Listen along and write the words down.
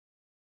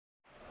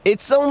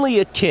It's only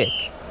a kick,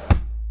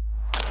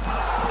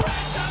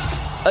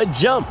 a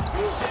jump,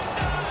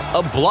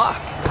 a block.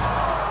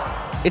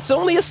 It's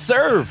only a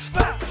serve.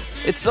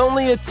 It's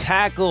only a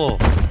tackle,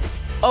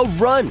 a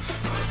run.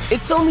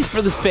 It's only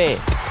for the fans.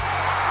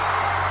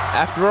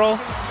 After all,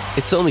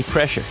 it's only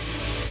pressure.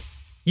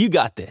 You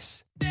got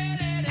this.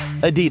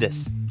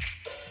 Adidas.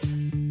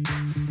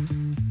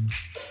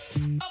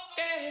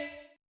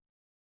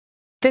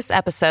 This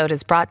episode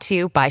is brought to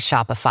you by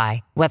Shopify.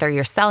 Whether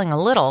you're selling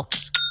a little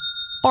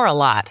or a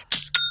lot,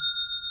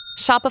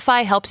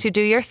 Shopify helps you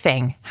do your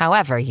thing,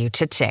 however you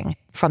cha-ching.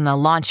 From the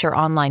launch your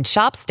online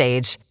shop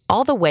stage,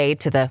 all the way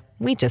to the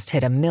we just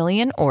hit 1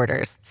 million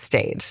orders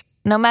stage.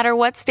 No matter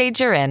what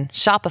stage you're in,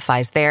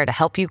 Shopify's there to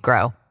help you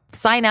grow.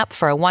 Sign up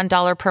for a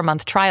 $1 per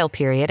month trial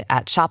period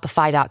at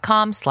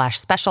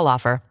shopify.com/special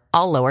offer,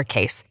 all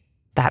lowercase.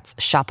 That's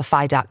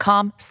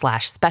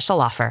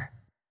shopify.com/special offer.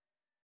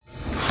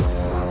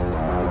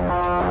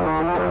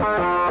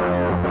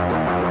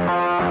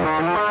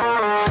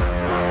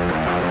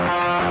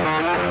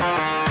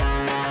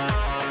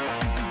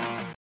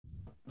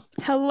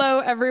 Hello,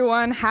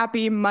 everyone.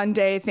 Happy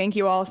Monday. Thank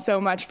you all so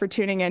much for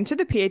tuning in to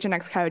the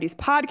PHNX Coyotes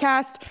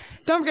podcast.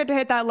 Don't forget to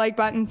hit that like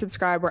button,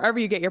 subscribe wherever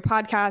you get your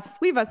podcasts,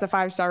 leave us a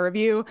 5-star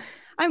review.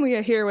 I'm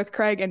Leah here with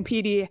Craig and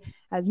PD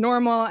as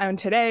normal, and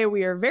today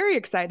we are very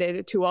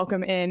excited to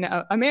welcome in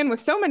a man with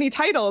so many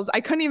titles.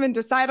 I couldn't even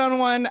decide on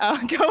one.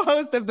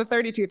 Co-host of the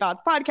 32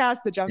 Thoughts podcast,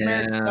 the Jeff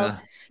Marek Show.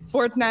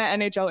 Sportsnet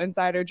NHL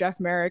insider Jeff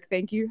Marek,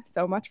 thank you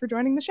so much for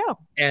joining the show.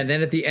 And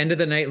then at the end of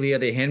the night, Leah,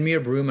 they hand me a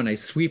broom and I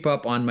sweep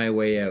up on my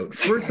way out.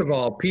 First of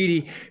all,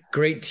 Petey,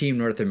 great Team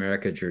North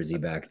America jersey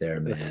back there,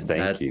 man.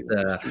 Thank you.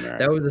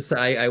 That was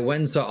I went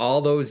and saw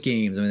all those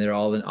games. I mean, they're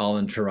all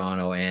in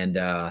Toronto, and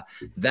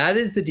that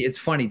is it's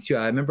funny too.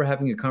 I remember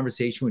having a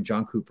conversation with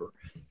John Cooper,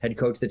 head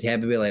coach of the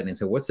Tampa Bay Lightning. I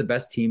said, "What's the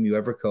best team you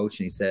ever coached?"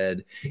 And he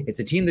said, "It's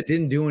a team that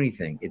didn't do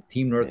anything. It's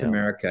Team North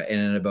America." And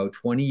in about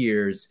 20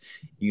 years,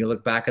 you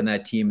look back on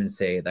that team and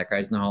say, "That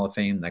guy's in the Hall of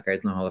Fame. That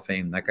guy's in the Hall of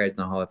Fame. That guy's in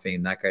the Hall of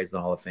Fame. That guy's in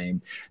the Hall of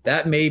Fame."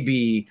 That may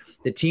be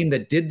the team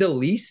that did the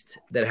least,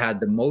 that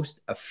had the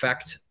most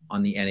effect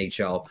on the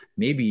NHL,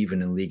 maybe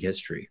even in league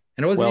history.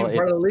 And it wasn't even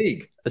part of the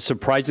league.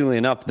 Surprisingly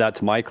enough,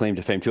 that's my claim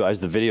to fame too. I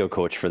was the video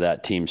coach for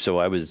that team. So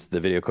I was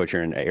the video coach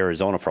here in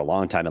Arizona for a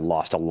long time and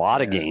lost a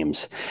lot of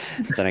games.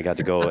 Then I got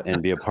to go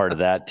and be a part of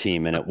that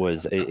team. And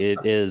it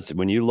is,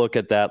 when you look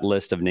at that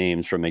list of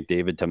names from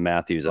McDavid to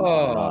Matthews and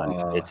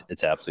on,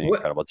 it's absolutely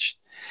incredible. It's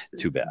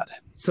too bad.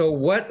 So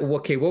what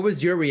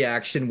was your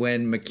reaction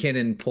when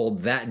McKinnon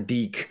pulled that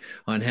deke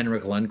on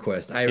Henrik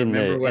Lundqvist? I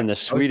remember in the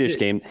Swedish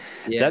game,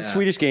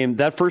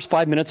 that first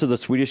 5 minutes of the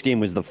Swedish game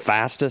was the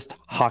fastest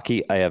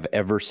hockey I have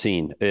ever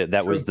seen.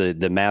 That was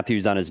the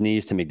Matthews on his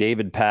knees to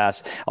McDavid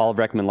pass.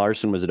 Oliver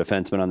Ekman-Larsson was a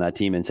defenseman on that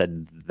team and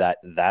said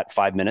that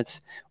 5 minutes,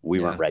 we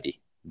weren't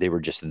ready. They were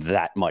just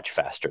that much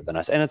faster than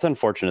us. And it's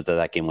unfortunate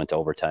that game went to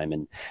overtime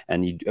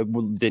and you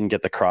didn't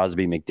get the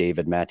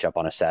Crosby-McDavid matchup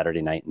on a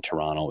Saturday night in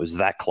Toronto. It was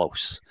that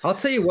close. I'll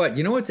tell you what,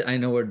 I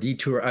know we're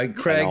detouring.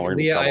 Craig,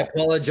 Leah, I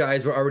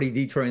apologize. We're already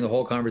detouring the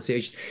whole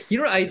conversation.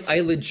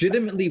 I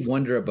legitimately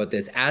wonder about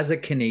this as a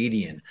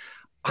Canadian.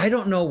 I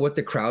don't know what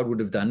the crowd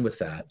would have done with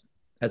that.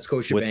 At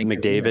Scotiabank.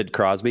 With McDavid,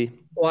 Crosby?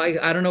 Well,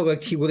 I don't know.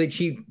 Will they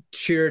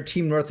cheer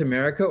Team North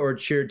America or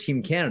cheer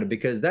Team Canada?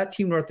 Because that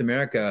Team North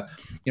America,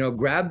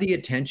 grabbed the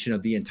attention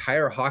of the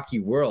entire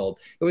hockey world.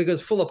 It was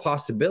full of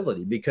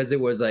possibility because it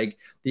was like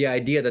the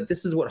idea that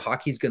this is what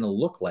hockey's going to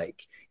look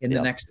like in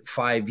the next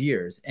 5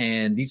 years.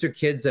 And these are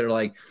kids that are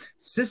like,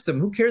 system,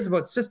 who cares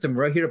about system?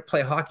 We're out here to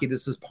play hockey.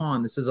 This is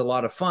pond. This is a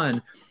lot of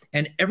fun.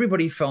 And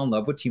everybody fell in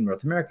love with Team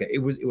North America. It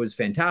was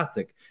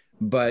fantastic.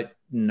 But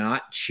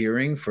not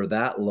cheering for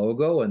that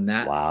logo and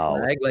that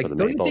flag,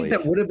 don't you think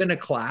that would have been a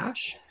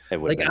clash? I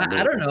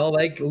don't know.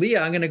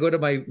 Leah, I'm going to go to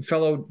my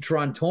fellow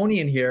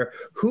Torontonian here.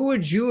 Who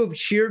would you have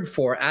cheered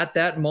for at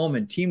that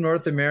moment? Team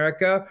North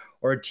America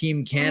or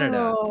Team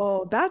Canada?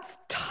 Oh, that's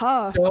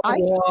tough. So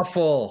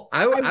awful.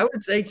 I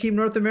would say Team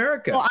North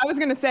America. Well, I was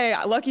going to say,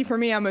 lucky for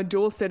me, I'm a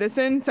dual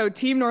citizen. So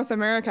Team North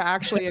America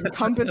actually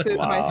encompasses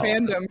my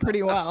fandom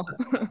pretty well.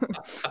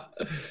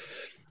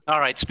 All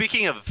right.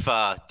 Speaking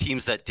of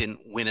teams that didn't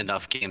win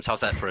enough games, how's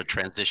that for a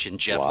transition,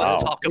 Jeff? Wow.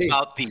 Let's talk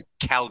about the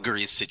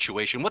Calgary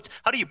situation.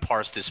 How do you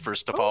parse this?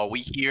 First of all,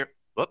 we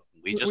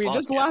just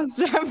lost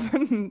Jeff.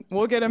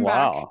 We'll get him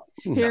back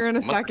here in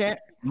a second.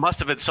 Must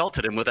have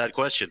insulted him with that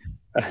question.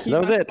 That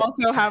was it.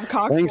 Also have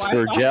Cox Thanks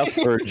for Jeff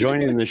for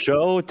joining the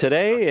show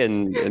today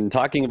and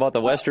talking about the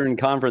Western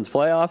Conference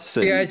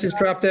playoffs. Yeah, I just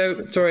dropped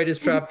out. Sorry, I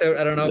just dropped out.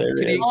 I don't know.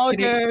 All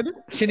good.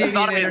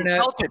 Canadian internet.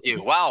 Insulted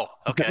you. Wow.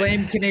 Okay.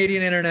 Blame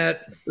Canadian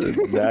internet.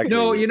 Exactly.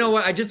 No, you know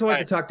what? I just wanted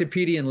to talk to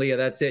Petey and Leah.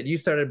 That's it. You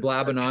started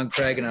blabbing on,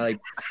 Craig, and I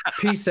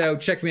peace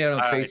out. Check me out on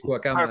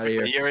Facebook. I'm out of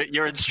here.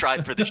 You're in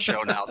stride for the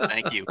show now.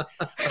 Thank you.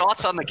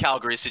 Thoughts on the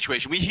Calgary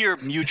situation? We hear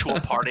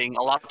mutual parting.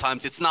 A lot of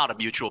times it's not a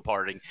mutual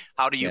parting.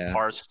 How do you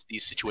parse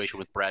the situation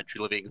with Brad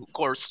Treliving, who of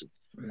course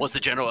was the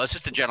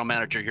assistant general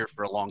manager here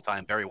for a long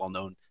time, very well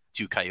known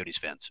to Coyotes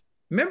fans?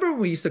 Remember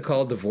when we used to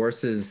call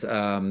divorces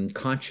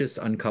conscious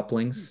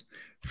uncouplings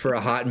for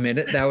a hot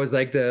minute? That was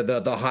like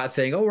the hot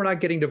thing. Oh, we're not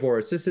getting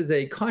divorced. This is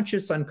a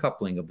conscious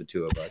uncoupling of the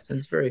two of us. And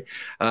it's very,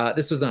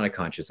 this was not a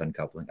conscious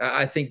uncoupling.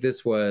 I think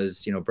this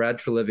was, Brad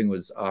Treliving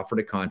was offered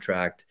a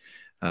contract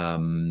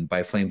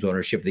by Flames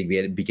ownership at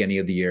the beginning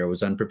of the year,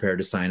 was unprepared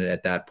to sign it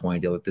at that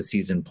point. They let the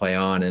season play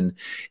on. And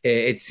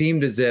it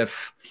seemed as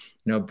if,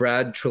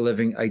 Brad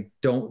Treliving, I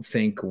don't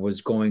think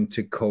was going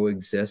to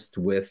coexist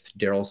with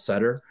Daryl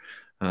Sutter.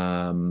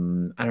 I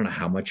don't know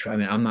how much,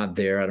 I'm not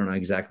there. I don't know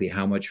exactly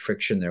how much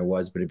friction there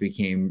was, but it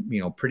became,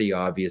 pretty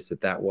obvious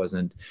that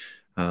wasn't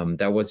going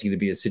to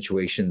be a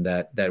situation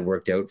that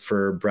worked out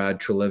for Brad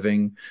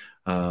Treliving.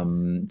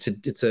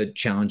 It's a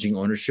challenging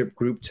ownership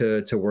group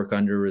to work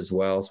under as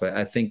well. So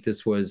I think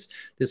this was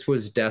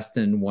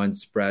destined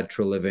once Brad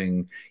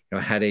Treliving,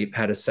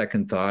 had a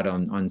second thought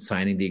on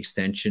signing the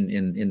extension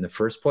in the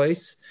first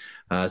place.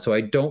 So I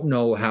don't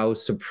know how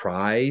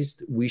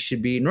surprised we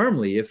should be.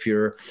 Normally, if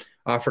you're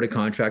offered a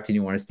contract and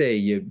you want to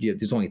stay,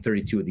 there's only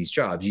 32 of these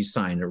jobs. You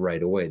sign it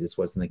right away. This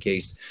wasn't the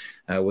case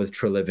with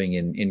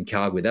Treliving in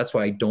Calgary. That's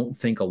why I don't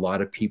think a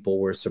lot of people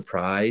were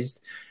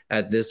surprised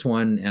at this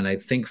one. And I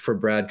think for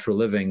Brad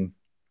Treliving,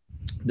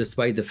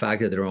 despite the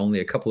fact that there are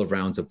only a couple of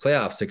rounds of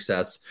playoff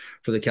success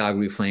for the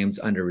Calgary Flames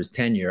under his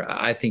tenure,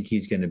 I think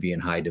he's going to be in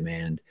high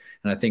demand.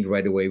 And I think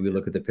right away we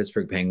look at the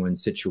Pittsburgh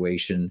Penguins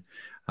situation.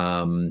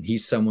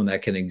 He's someone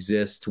that can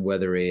exist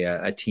whether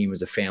a team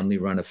is a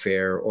family-run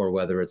affair or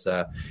whether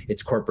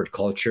it's corporate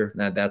culture.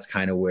 That's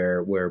kind of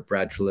where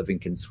Brad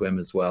Treliving can swim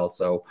as well.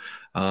 So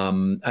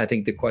I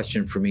think the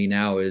question for me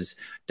now is,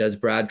 does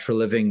Brad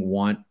Treliving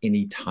want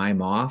any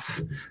time off?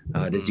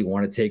 Does he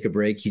want to take a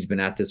break? He's been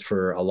at this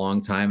for a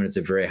long time, and it's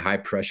a very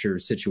high-pressure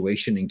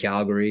situation in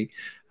Calgary,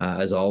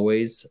 as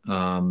always.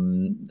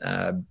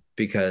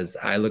 Because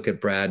I look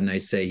at Brad and I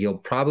say he'll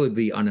probably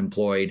be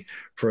unemployed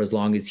for as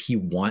long as he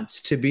wants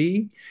to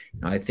be.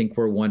 I think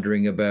we're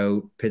wondering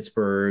about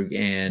Pittsburgh,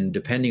 and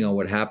depending on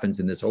what happens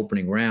in this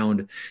opening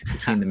round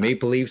between the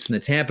Maple Leafs and the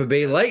Tampa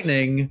Bay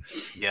Lightning,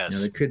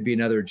 there could be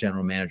another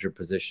general manager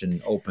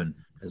position open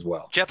as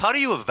well. Jeff, how do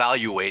you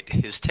evaluate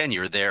his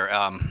tenure there?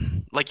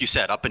 Like you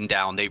said, up and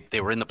down.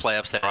 They were in the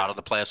playoffs, they were out of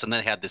the playoffs, and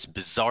then they had this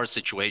bizarre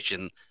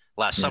situation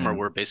last summer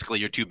where basically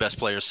your two best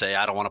players say,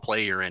 I don't want to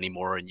play here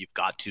anymore, and you've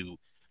got to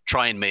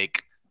try and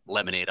make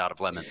lemonade out of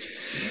lemons.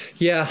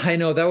 Yeah, I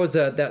know that was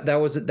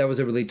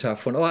a really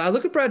tough one. Well, I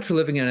look at Brad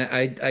Treliving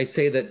and I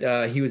say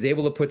that he was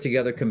able to put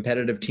together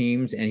competitive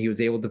teams, and he was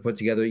able to put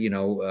together,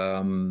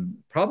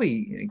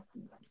 probably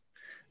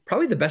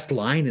the best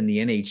line in the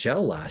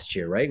NHL last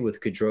year, right?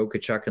 With Gaudreau,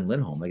 Tkachuk, and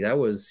Lindholm. Like that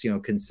was,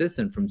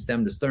 consistent from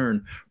stem to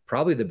stern,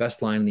 probably the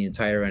best line in the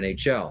entire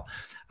NHL.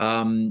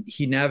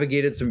 He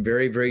navigated some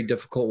very, very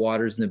difficult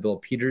waters in the Bill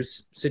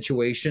Peters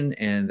situation,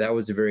 and that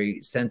was a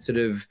very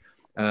sensitive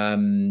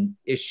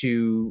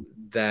issue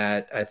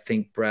that I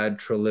think Brad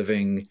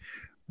Treliving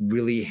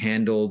really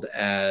handled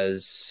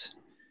as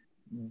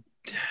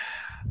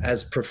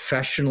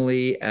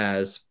professionally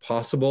as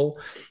possible,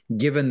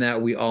 given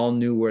that we all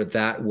knew where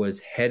that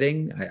was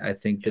heading. I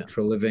think that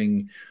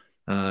Treliving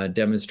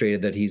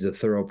demonstrated that he's a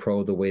thorough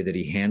pro the way that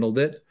he handled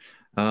it.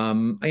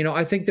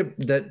 I think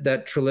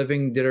that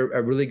Treliving did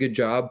a really good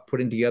job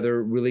putting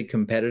together really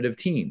competitive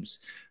teams.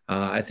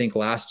 I think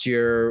last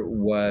year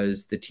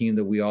was the team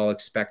that we all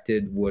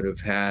expected would have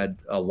had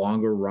a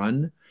longer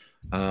run.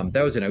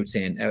 That was an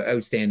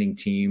outstanding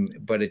team,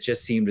 but it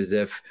just seemed as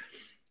if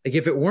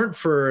it weren't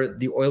for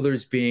the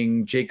Oilers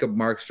being Jacob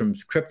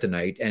Markstrom's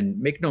kryptonite, and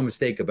make no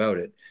mistake about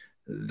it,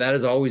 that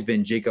has always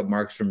been Jacob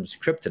Markstrom's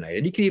kryptonite.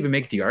 And you can even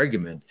make the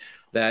argument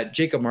that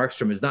Jacob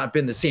Markstrom has not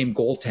been the same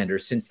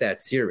goaltender since that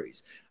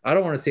series. I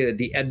don't want to say that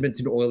the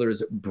Edmonton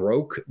Oilers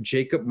broke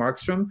Jacob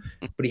Markstrom,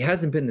 but he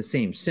hasn't been the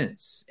same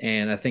since.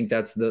 And I think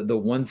that's the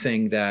one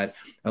thing that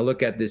I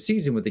look at this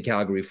season with the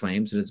Calgary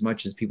Flames. And as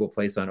much as people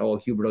place on,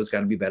 Huberdeau's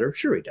got to be better,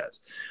 sure he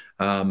does.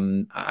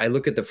 I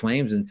look at the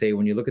Flames and say,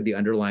 when you look at the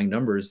underlying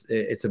numbers,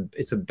 it's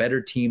a better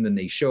team than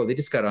they show. They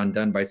just got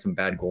undone by some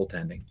bad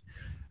goaltending.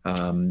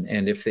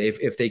 And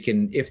if they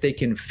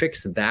can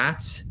fix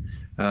that,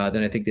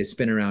 then I think they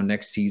spin around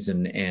next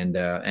season and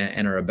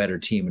are a better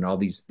team.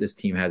 And this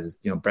team has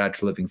Brad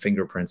Treliving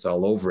fingerprints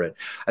all over it.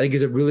 I think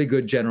he's a really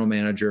good general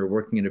manager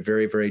working in a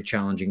very, very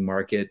challenging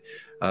market.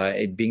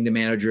 Being the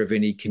manager of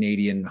any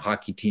Canadian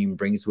hockey team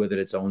brings with it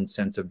its own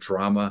sense of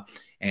drama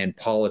and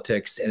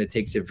politics, and it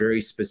takes a very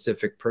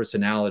specific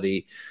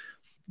personality.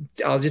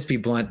 I'll just be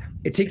blunt.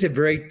 It takes a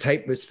very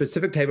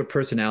specific type of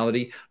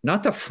personality,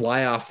 not to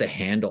fly off the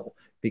handle,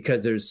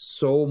 because there's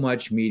so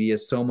much media,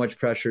 so much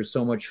pressure,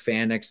 so much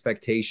fan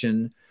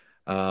expectation,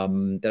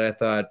 that I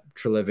thought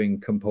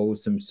Treliving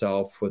composed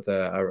himself with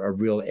a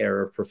real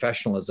air of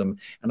professionalism.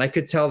 And I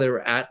could tell there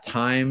were at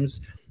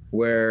times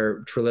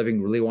where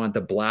Treliving really wanted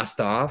to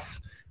blast off,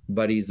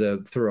 but he's a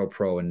thorough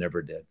pro and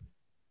never did.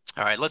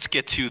 All right, let's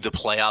get to the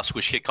playoffs,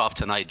 which kick off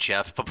tonight,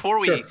 Jeff. Before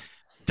we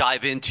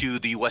dive into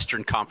the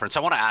Western Conference, I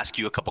want to ask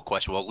you a couple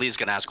questions. Well, Lee's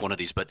going to ask one of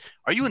these, but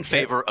are you in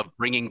favor of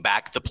bringing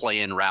back the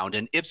play-in round?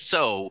 And if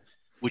so,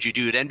 Would you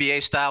do it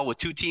NBA style with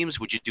 2 teams?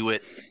 Would you do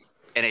it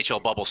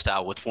NHL bubble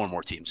style with 4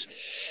 more teams?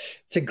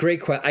 It's a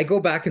great question. I go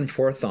back and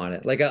forth on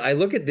it. Like I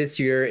look at this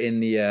year in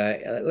the,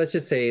 let's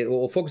just say,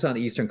 we'll focus on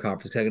the Eastern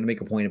Conference because I'm going to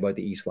make a point about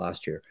the East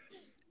last year.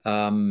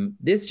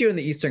 This year in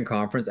the Eastern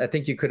Conference, I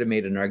think you could have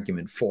made an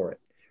argument for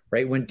it,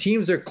 right? When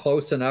teams are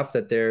close enough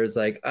that there's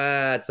like,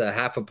 it's a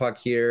half a puck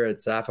here,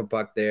 it's a half a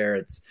puck there,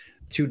 it's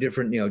 2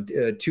 different,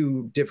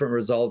 2 different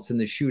results in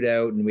the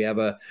shootout, and we have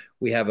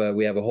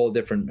a whole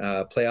different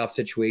playoff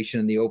situation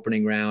in the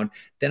opening round.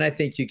 Then I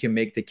think you can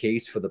make the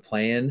case for the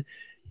play-in,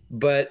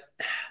 but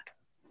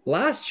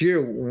last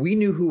year, we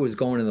knew who was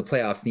going in the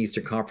playoffs in the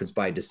Eastern Conference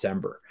by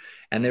December.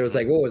 And there was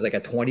like, what was like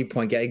a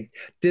 20-point game?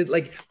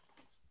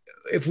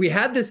 If we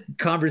had this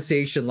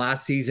conversation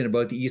last season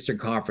about the Eastern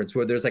Conference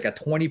where there's like a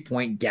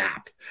 20-point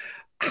gap,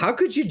 how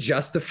could you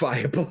justify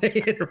a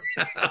play-in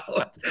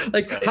round?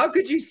 Like, how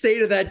could you say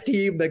to that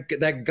team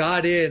that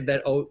got in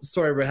that, oh,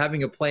 sorry, we're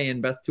having a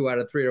play-in best 2 out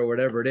of 3 or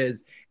whatever it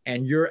is,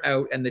 and you're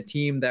out, and the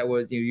team that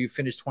was, you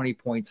finished 20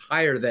 points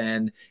higher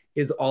than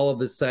is all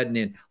of a sudden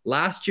in.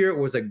 Last year, it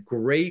was a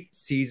great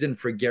season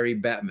for Gary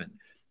Bettman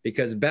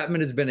because Bettman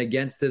has been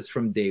against this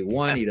from day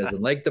one. He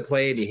doesn't like the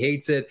play, he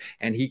hates it,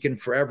 and he can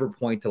forever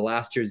point to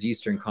last year's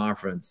Eastern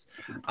Conference.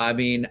 I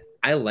mean,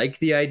 I like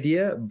the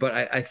idea, but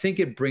I think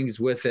it brings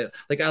with it,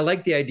 like I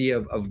like the idea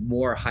of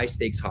more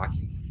high-stakes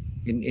hockey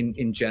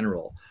in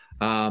general.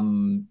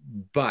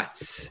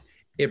 But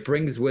it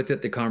brings with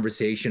it the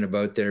conversation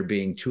about there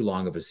being too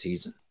long of a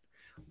season.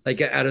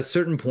 Like at a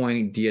certain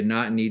point, do you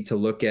not need to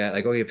look at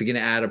like, okay, if you're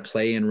going to add a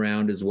play-in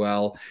round as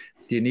well,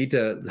 do you need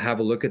to have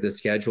a look at the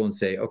schedule and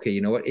say, okay,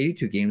 you know what,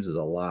 82 games is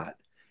a lot.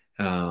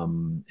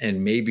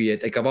 And maybe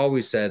like I've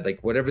always said, like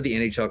whatever the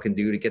NHL can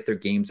do to get their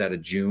games out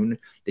of June,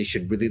 they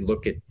should really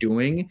look at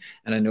doing.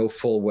 And I know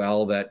full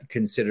well that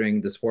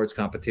considering the sports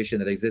competition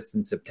that exists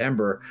in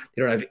September,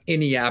 they don't have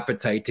any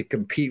appetite to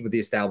compete with the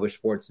established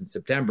sports in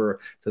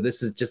September. So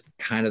this is just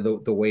kind of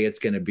the way it's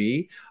going to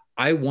be.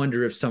 I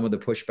wonder if some of the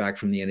pushback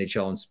from the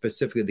NHL and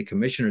specifically the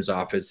commissioner's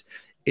office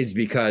is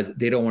because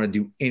they don't want to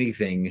do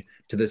anything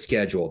to the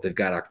schedule. They've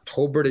got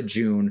October to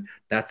June.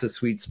 That's a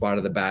sweet spot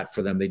of the bat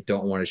for them. They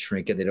don't want to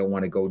shrink it. They don't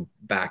want to go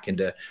back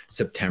into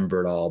September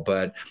at all.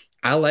 But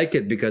I like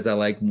it because I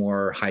like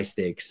more high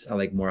stakes. I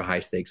like more high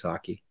stakes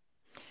hockey.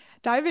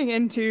 Diving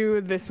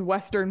into this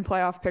Western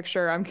playoff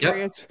picture, I'm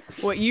curious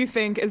what you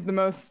think is the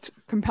most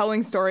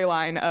compelling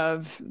storyline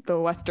of the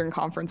Western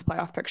Conference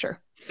playoff picture.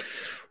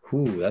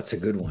 Ooh, that's a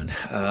good one.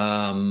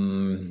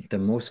 The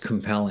most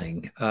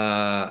compelling.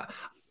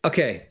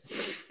 Okay.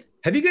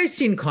 Have you guys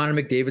seen Connor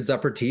McDavid's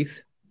upper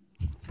teeth?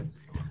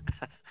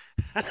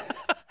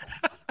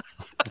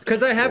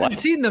 Because I haven't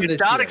seen them this year.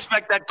 Did not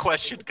expect that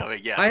question coming.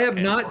 Yeah. I have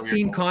not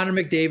seen Connor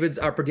McDavid's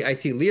upper teeth. I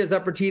see Leah's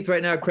upper teeth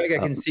right now. Craig, I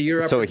can see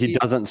your upper teeth. So he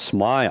doesn't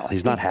smile.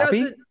 He's not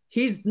happy?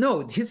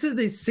 This is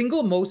the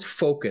single most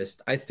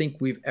focused I think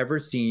we've ever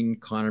seen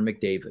Connor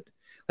McDavid.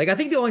 Like, I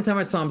think the only time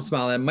I saw him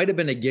smile, it might have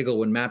been a giggle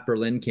when Matt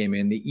Berlin came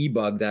in, the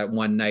e-bug that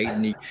one night,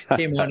 and he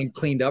came on and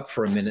cleaned up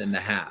for a minute and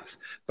a half.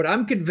 But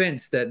I'm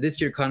convinced that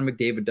this year Connor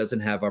McDavid doesn't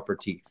have upper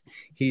teeth.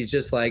 He's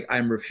just like,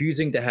 I'm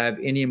refusing to have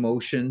any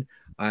emotion.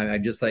 I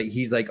just like,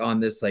 he's like on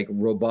this like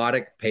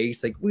robotic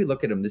pace. Like we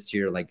look at him this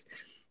year, like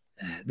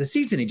the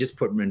season he just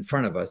put in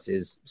front of us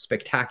is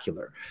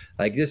spectacular.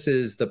 Like this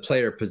is the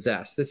player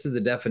possessed. This is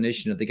the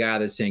definition of the guy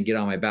that's saying, get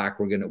on my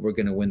back. We're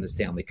going to win the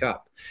Stanley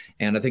Cup.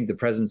 And I think the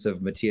presence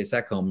of Matthias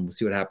Ekholm, we'll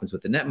see what happens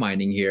with the net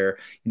mining here,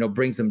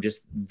 brings them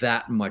just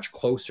that much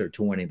closer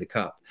to winning the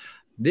cup.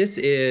 This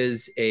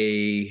is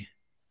a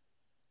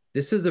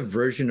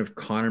version of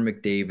Connor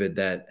McDavid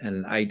that,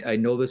 and I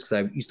know this because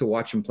I used to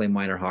watch him play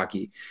minor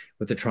hockey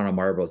with the Toronto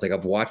Marlboros. Like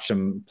I've watched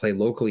him play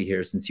locally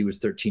here since he was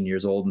 13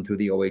 years old and through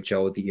the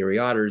OHL with the Erie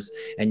Otters.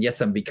 And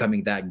yes, I'm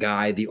becoming that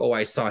guy,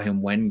 I saw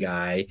him when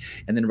guy,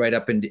 and then right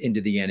up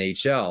into the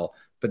NHL.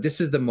 But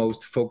this is the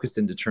most focused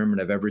and determined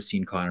I've ever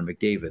seen Connor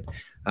McDavid.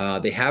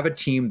 They have a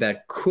team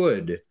that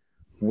could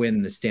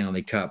win the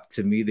Stanley Cup.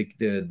 To me,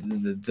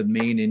 the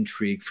main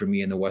intrigue for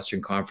me in the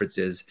Western Conference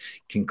is,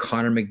 can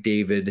Connor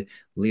McDavid,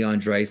 Leon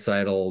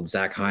Draisaitl,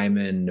 Zach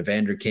Hyman,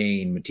 Evander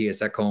Kane,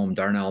 Matthias Ekholm,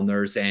 Darnell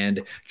Nurse,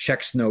 and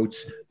checks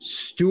notes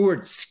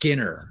Stuart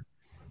Skinner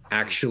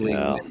actually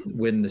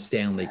win the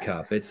Stanley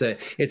Cup? It's a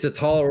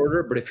tall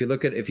order, but if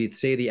you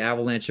say the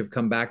Avalanche have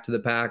come back to the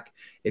pack,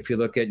 if you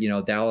look at,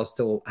 Dallas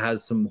still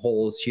has some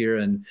holes here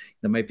and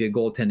there might be a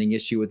goaltending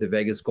issue with the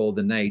Vegas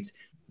Golden Knights,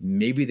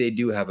 maybe they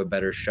do have a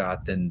better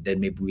shot than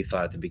maybe we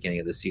thought at the beginning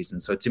of the season.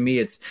 So to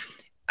me,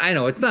 I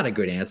know it's not a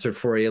good answer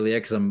for you,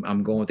 Leah, because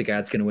I'm going with the guy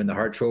that's going to win the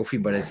Hart Trophy,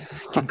 but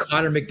can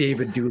Connor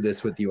McDavid do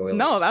this with the Oilers?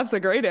 No, that's a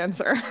great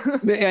answer.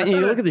 And you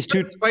look at these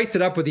two. Spice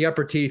it up with the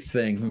upper teeth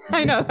thing.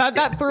 I know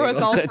that threw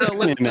us all for a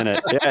loop. A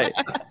minute. Yeah.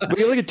 But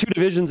you look at two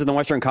divisions in the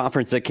Western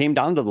Conference that came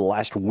down to the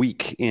last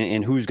week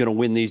in who's going to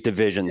win these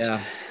divisions.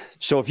 Yeah.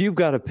 So if you've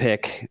got to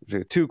pick,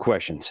 two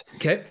questions.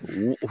 Okay.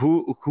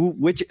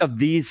 Which of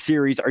these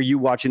series are you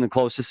watching the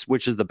closest?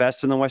 Which is the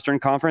best in the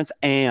Western Conference?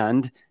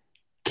 And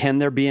can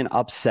there be an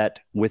upset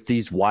with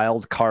these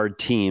wild card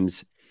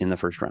teams in the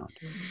first round?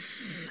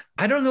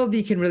 I don't know if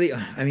you can really.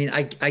 I mean,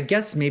 I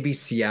guess maybe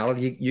Seattle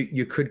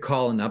you could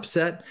call an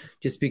upset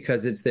just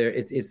because it's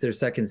their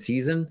second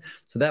season,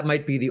 so that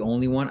might be the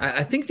only one.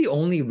 I think the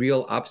only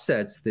real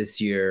upsets this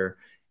year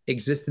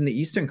exist in the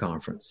Eastern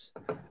Conference.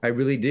 I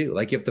really do.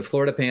 Like if the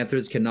Florida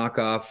Panthers can knock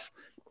off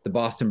the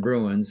Boston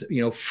Bruins,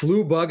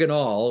 flu bug and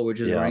all,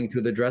 which is running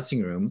through the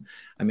dressing room.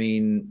 I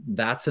mean,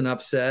 that's an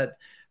upset.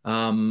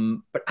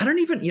 But I don't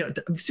even,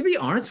 to be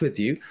honest with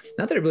you,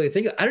 not that I really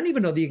think, I don't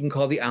even know that you can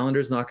call the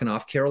Islanders knocking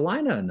off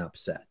Carolina an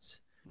upset.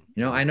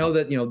 I know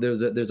that,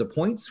 there's a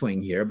point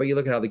swing here, but you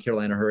look at how the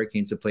Carolina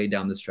Hurricanes have played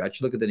down the stretch.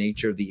 You look at the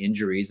nature of the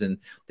injuries and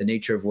the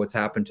nature of what's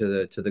happened to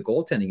the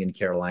goaltending in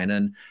Carolina.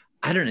 And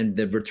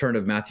the return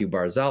of Matthew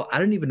Barzal, I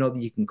don't even know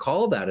that you can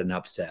call that an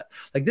upset.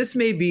 Like this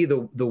may be the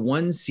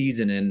one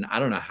season in I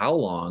don't know how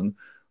long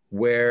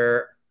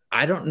where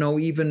I don't know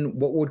even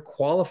what would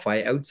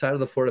qualify outside of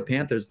the Florida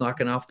Panthers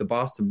knocking off the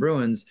Boston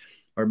Bruins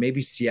or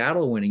maybe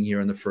Seattle winning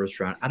here in the first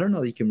round. I don't know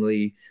that you can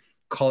really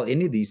call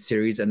any of these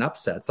series an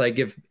upset. It's like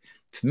if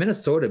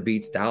Minnesota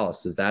beats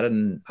Dallas, is that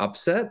an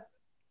upset?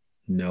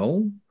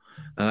 No.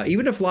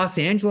 Even if Los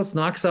Angeles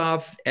knocks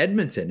off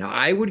Edmonton, now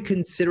I would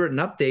consider it an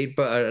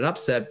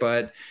upset,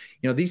 but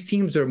these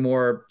teams are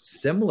more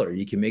similar.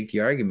 You can make the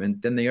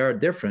argument than they are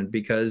different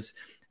because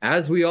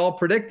as we all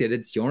predicted,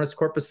 it's Jonas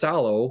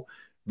Korpisalo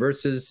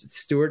versus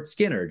Stuart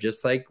Skinner,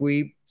 just like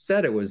we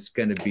said it was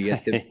going to be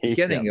at the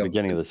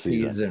beginning of the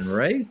season,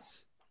 right?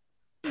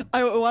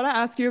 I want to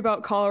ask you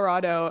about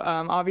Colorado.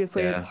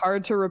 Obviously, it's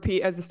hard to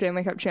repeat as a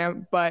Stanley Cup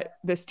champ, but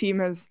this team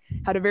has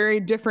had a very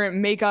different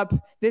makeup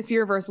this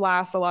year versus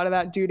last, a lot of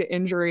that due to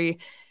injury.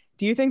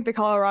 Do you think the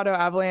Colorado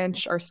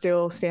Avalanche are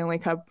still Stanley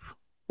Cup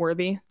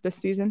worthy this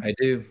season? I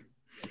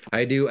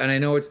do. And I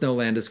know it's no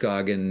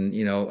Landeskog, and,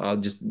 I'll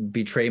just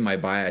betray my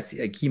bias.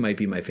 Like, he might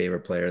be my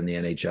favorite player in the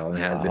NHL and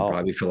has been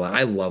probably for a while.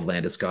 I love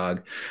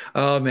Landeskog.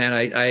 Oh, man,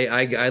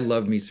 I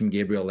love me some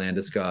Gabriel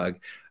Landeskog.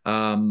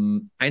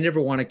 I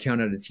never want to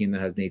count out a team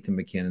that has Nathan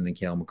McKinnon and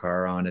Cale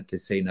Makar on it, to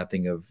say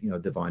nothing of,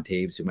 Devon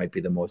Taves, who might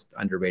be the most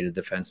underrated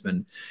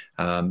defenseman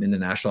in the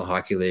National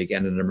Hockey League,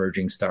 and an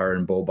emerging star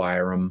in Bo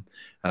Byram,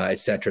 et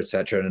cetera,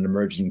 and an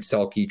emerging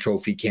Selke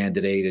Trophy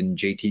candidate and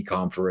JT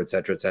Compher, et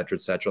cetera, et cetera,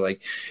 et cetera.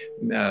 Like,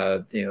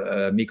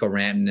 Mikko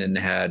Rantanen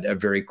had a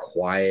very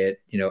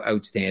quiet,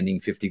 outstanding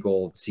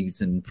 50-goal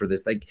season for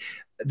this. Like,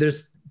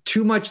 there's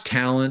too much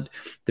talent.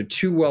 They're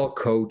too well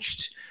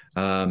coached.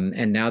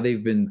 And now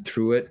they've been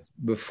through it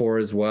before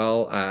as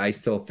well. I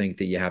still think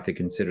that you have to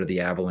consider the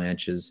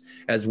Avalanche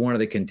as one of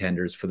the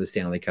contenders for the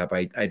Stanley Cup.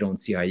 I don't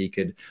see how you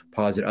could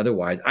posit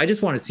otherwise. I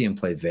just want to see him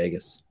play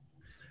Vegas.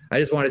 I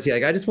just want to see,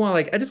 I just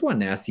want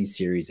nasty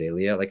series,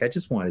 Elia. Like, I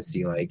just want to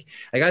see,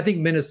 I think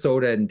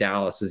Minnesota and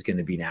Dallas is going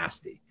to be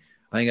nasty.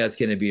 I think that's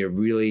going to be a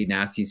really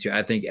nasty series.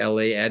 I think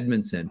LA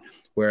Edmonton,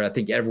 where I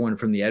think everyone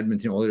from the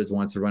Edmonton Oilers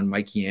wants to run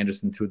Mikey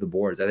Anderson through the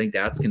boards. I think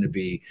that's going to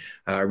be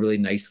a really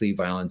nicely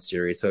violent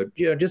series. So,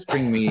 just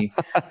bring me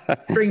a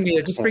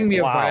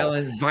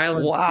violent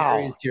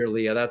series here,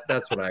 Leah.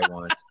 That's what I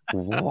want.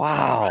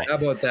 Wow. How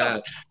about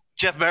that?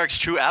 Jeff Marek's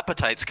true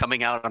appetite's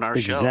coming out on our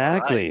show.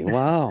 Exactly. Right?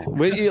 Wow.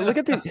 Look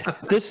at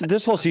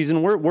this whole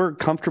season. We're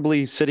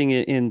comfortably sitting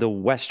in the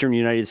Western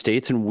United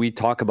States, and we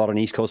talk about an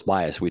East Coast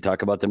bias. We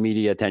talk about the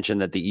media attention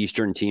that the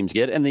Eastern teams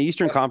get, and the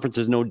Eastern Conference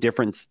is no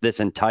different this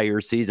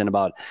entire season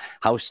about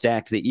how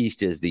stacked the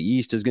East is. The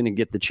East is going to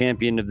get the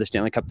champion of the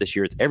Stanley Cup this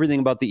year. It's everything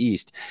about the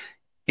East.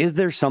 Is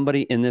there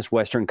somebody in this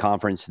Western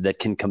Conference that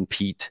can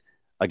compete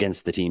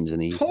against the teams in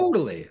the East?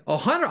 Totally.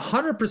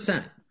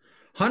 100%.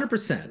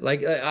 100%.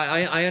 Like,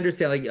 I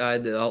understand, like,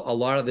 a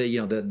lot of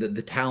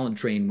the talent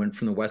drain went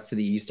from the West to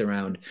the East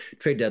around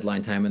trade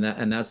deadline time,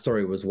 and that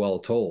story was well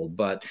told.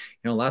 But,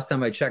 last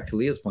time I checked, to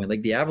Leah's point,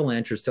 like, the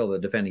Avalanche are still the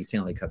defending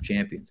Stanley Cup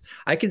champions.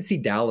 I can see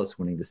Dallas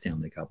winning the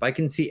Stanley Cup. I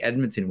can see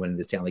Edmonton winning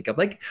the Stanley Cup.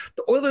 Like,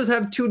 the Oilers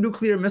have 2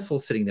 nuclear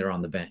missiles sitting there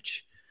on the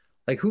bench.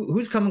 Like,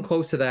 who's coming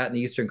close to that in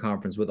the Eastern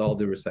Conference, with all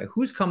due respect?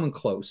 Who's coming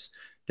close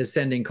to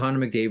sending Connor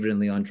McDavid and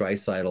Leon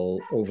Draisaitl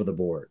over the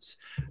boards?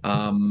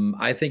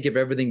 I think if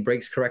everything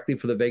breaks correctly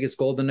for the Vegas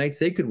Golden Knights,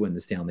 they could win the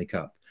Stanley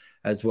Cup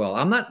as well.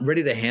 I'm not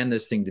ready to hand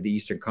this thing to the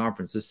Eastern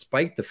Conference,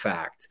 despite the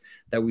fact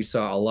that we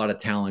saw a lot of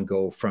talent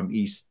go from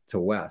East to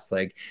West.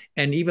 Like,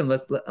 and even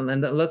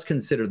let's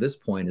consider this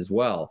point as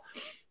well.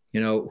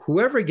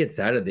 Whoever gets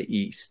out of the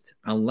East,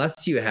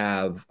 unless you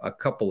have a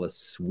couple of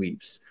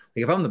sweeps,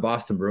 like if I'm the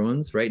Boston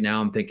Bruins right now,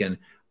 I'm thinking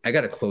I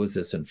got to close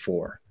this in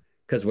 4.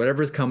 Because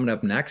whatever's coming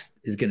up next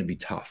is going to be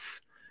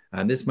tough.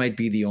 This might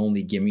be the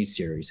only gimme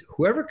series.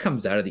 Whoever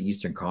comes out of the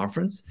Eastern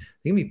Conference,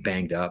 they're going to be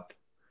banged up.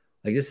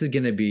 Like, this is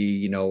going to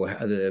be,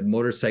 the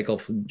motorcycle,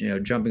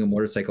 jumping a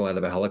motorcycle out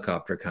of a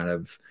helicopter kind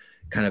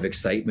of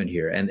excitement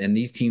here. And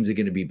these teams are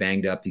going to be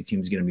banged up. These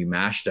teams are going to be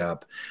mashed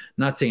up.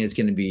 I'm not saying it's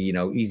going to be,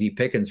 easy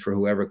pickings for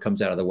whoever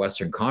comes out of the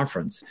Western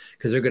Conference,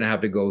 because they're going to have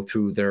to go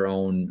through their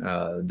own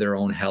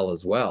hell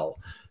as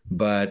well.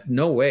 But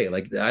no way.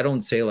 Like, I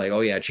don't say like, oh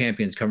yeah,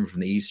 champions coming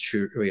from the East.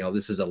 Sure,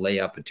 this is a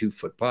layup, a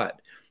 2-foot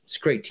putt. It's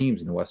great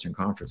teams in the Western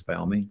Conference by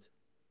all means.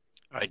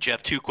 All right,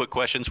 Jeff, 2 quick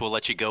questions. We'll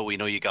let you go. We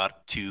know you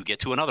got to get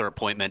to another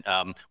appointment.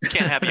 We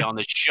can't have you on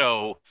the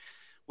show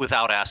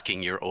without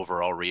asking your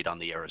overall read on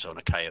the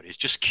Arizona Coyotes.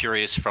 Just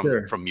curious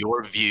from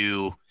your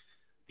view,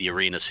 the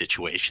arena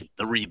situation,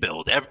 the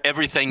rebuild,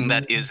 everything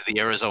that is the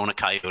Arizona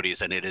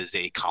Coyotes, and it is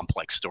a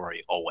complex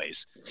story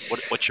always.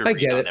 What's your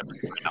read on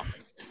everything right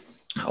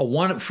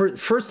now?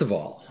 First of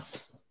all,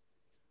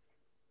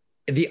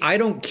 the I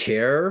don't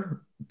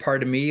care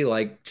part of me,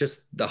 like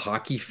just the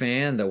hockey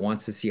fan that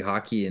wants to see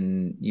hockey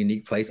in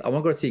unique place. I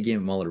want to go see a game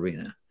at Mullet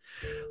Arena.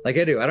 Like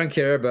I do. I don't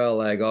care about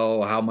like,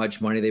 oh, how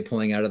much money they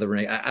pulling out of the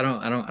ring. I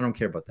don't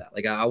care about that.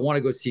 Like I want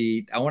to go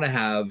see, I want to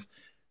have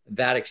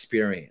that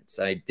experience.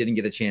 I didn't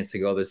get a chance to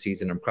go this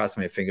season. I'm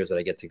crossing my fingers that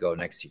I get to go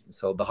next season.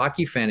 So the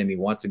hockey fan in me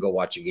wants to go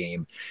watch a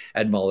game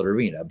at Mullet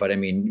Arena. But I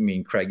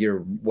mean, Craig,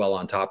 you're well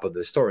on top of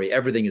the story.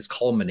 Everything is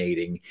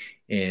culminating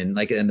in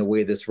the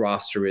way this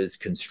roster is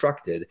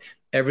constructed.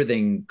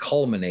 Everything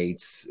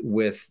culminates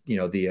with,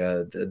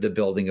 the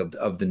building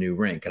of the new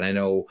rink. And I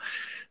know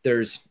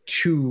there's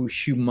 2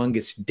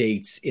 humongous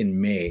dates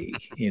in May.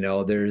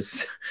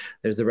 There's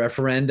a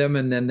referendum,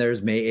 and then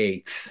there's May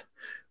 8th.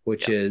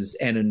 Which is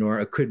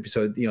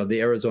the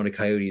Arizona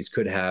Coyotes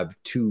could have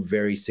 2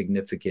 very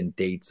significant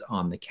dates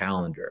on the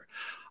calendar.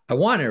 I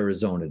want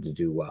Arizona to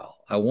do well.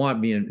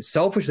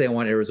 Selfishly, I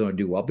want Arizona to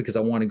do well because I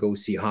want to go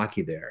see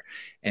hockey there.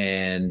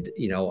 And,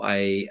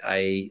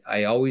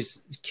 I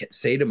always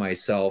say to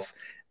myself,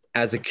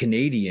 as a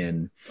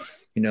Canadian,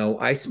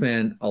 I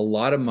spent a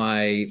lot of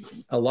my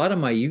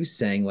youth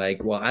saying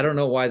like, well, I don't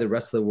know why the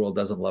rest of the world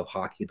doesn't love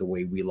hockey the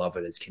way we love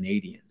it as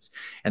Canadians.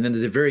 And then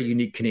there's a very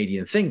unique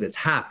Canadian thing that's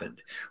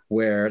happened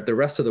where the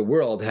rest of the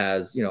world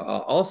has,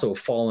 also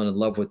fallen in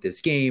love with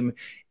this game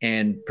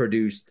and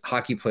produced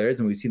hockey players.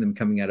 And we see them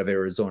coming out of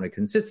Arizona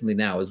consistently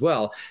now as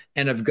well,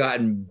 and have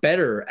gotten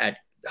better at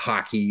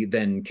hockey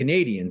than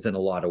Canadians in a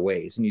lot of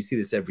ways. And you see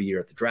this every year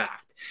at the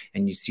draft,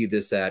 and you see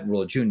this at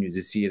World Juniors,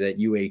 you see it at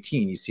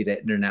U18, you see it at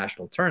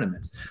international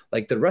tournaments.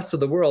 Like the rest of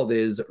the world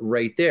is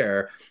right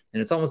there.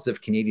 And it's almost as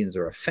if Canadians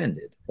are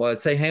offended. Well, I'd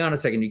say, hang on a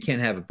second, you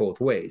can't have it both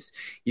ways.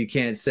 You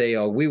can't say,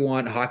 oh, we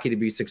want hockey to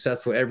be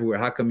successful everywhere.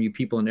 How come you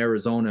people in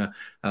Arizona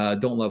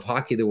don't love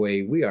hockey the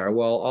way we are?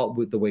 Well,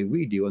 with the way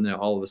we do. And then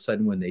all of a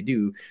sudden when they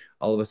do,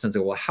 all of a sudden say,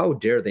 well, how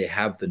dare they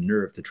have the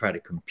nerve to try to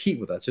compete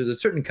with us? There's a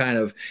certain kind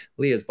of,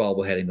 Leah's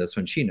bobbleheading this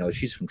one. She knows,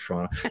 she's from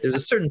Toronto. There's a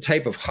certain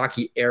type of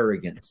hockey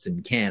arrogance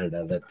in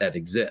Canada that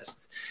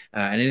exists.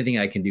 And anything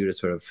I can do to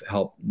sort of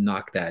help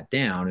knock that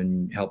down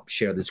and help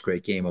share this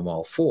great game, I'm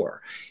all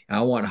for. I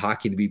want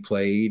hockey to be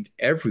played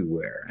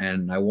everywhere,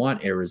 and I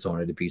want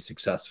Arizona to be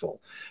successful.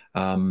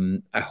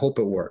 I hope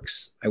it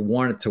works. I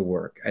want it to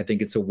work. I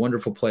think it's a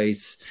wonderful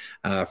place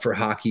for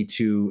hockey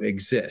to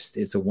exist.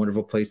 It's a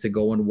wonderful place to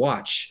go and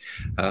watch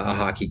a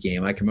hockey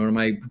game. I can remember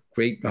my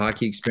great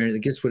hockey experience. I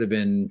guess would have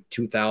been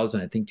 2000,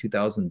 I think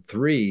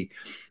 2003.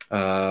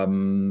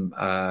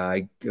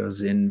 I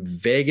was in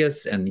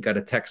Vegas and got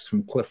a text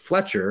from Cliff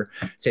Fletcher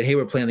saying, hey,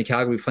 we're playing the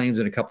Calgary Flames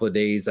in a couple of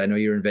days. I know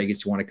you're in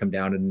Vegas. You want to come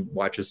down and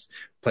watch us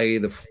play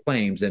the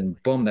Flames?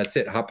 And boom, that's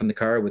it. Hop in the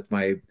car with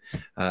my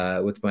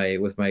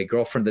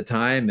girlfriend at the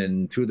time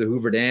and through the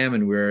Hoover Dam.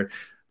 And we're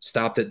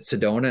stopped at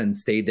Sedona and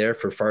stayed there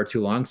for far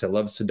too long because I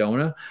love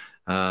Sedona.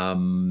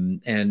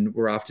 And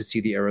we're off to see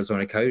the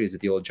Arizona Coyotes at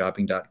the old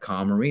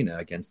jobbing.com arena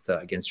against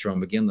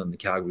Jerome McGinley and the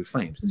Calgary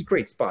Flames. It's a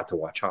great spot to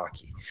watch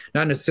hockey.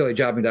 Not necessarily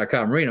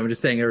jobbing.com arena. I'm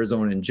just saying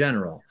Arizona in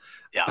general.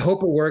 Yeah. I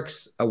hope it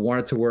works. I want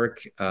it to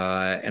work.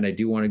 And I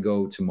do want to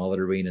go to Mullet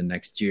Arena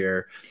next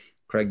year.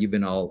 Craig, you've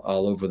been all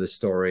over the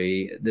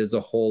story. There's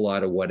a whole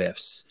lot of what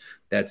ifs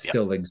that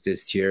still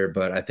exist here.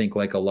 But I think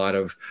like a lot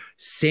of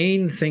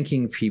sane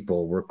thinking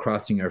people, we're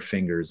crossing our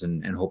fingers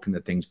and hoping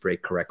that things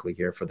break correctly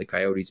here for the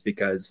Coyotes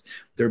because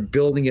they're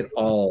building it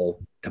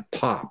all to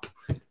pop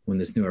when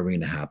this new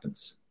arena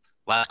happens.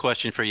 Last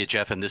question for you,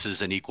 Jeff, and this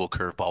is an equal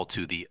curveball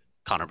to the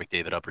Connor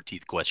McDavid upper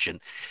teeth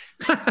question.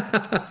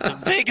 The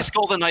Vegas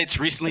Golden Knights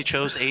recently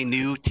chose a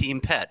new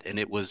team pet, and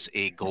it was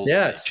a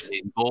goldfish,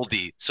 a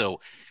Goldie. So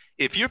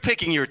if you're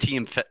picking your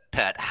team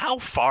pet, how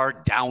far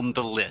down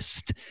the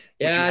list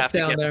would you have to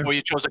get before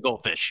you chose a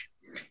goldfish?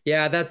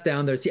 Yeah, that's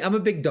down there. See, I'm a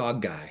big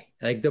dog guy.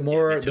 Like the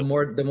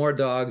more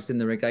dogs in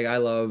the rink. Like I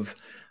love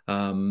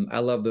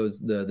those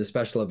the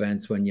special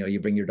events when you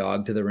bring your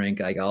dog to the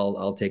rink. Like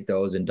I'll take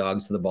those and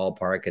dogs to the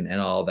ballpark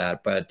and all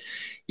that. But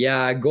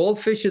yeah,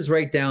 goldfish is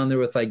right down there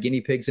with like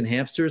guinea pigs and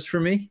hamsters for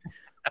me.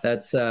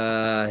 That's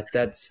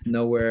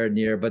nowhere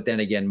near. But then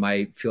again,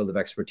 my field of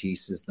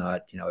expertise is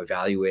not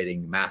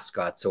evaluating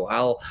mascots, so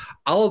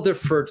I'll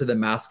defer to the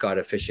mascot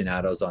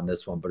aficionados on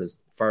this one. But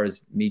as far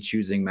as me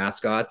choosing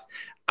mascots,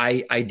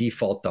 I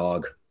default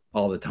dog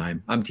all the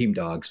time. I'm team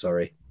dog.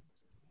 Sorry.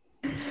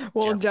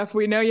 Well, Jeff,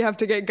 we know you have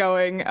to get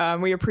going.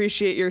 We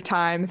appreciate your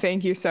time.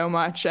 Thank you so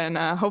much. And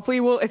hopefully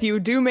if you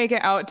do make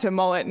it out to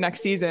Mullet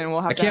next season,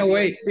 we'll have I to can't have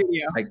wait.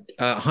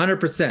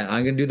 100%.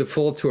 I'm going to do the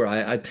full tour.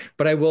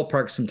 But I will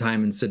park some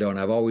time in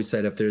Sedona. I've always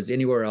said if there's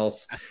anywhere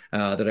else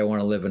that I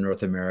want to live in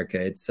North America,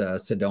 it's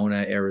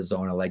Sedona,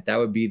 Arizona. Like that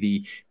would be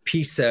the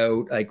peace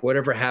out. Like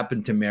whatever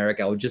happened to Marek,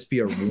 I would just be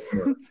a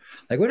rumor.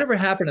 Like whatever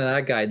happened to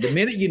that guy. The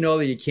minute you know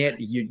that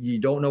you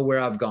don't know where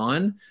I've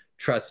gone,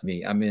 trust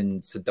me, I'm in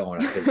Sedona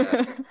because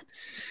that's a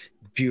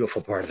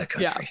beautiful part of the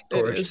country. Yeah,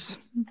 gorgeous.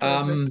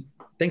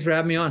 Thanks for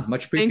having me on.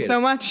 Much appreciated. Thanks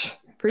so much.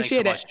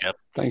 Appreciate it. Jeff.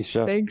 Thanks,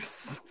 Jeff.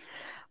 Thanks.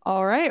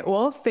 All right.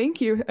 Well,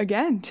 thank you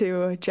again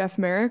to Jeff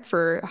Marek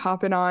for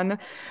hopping on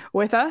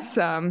with us.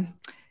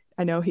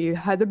 I know he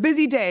has a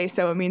busy day,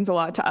 so it means a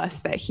lot to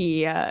us that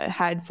he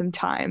had some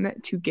time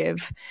to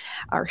give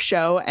our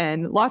show,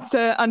 and lots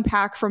to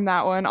unpack from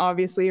that one.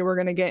 Obviously, we're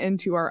going to get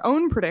into our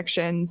own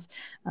predictions.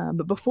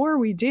 But before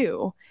we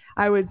do,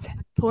 I was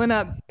pulling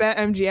up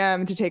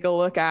BetMGM to take a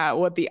look at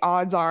what the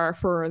odds are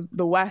for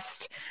the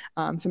West.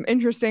 Some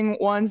interesting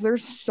ones.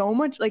 There's so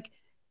much, like,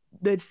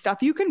 the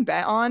stuff you can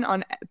bet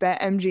on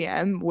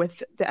BetMGM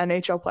with the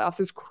NHL playoffs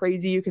is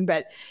crazy. You can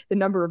bet the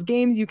number of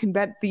games. You can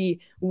bet the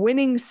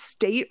winning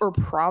state or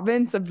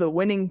province of the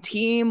winning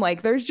team.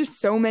 Like, there's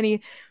just so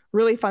many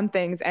really fun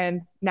things.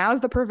 And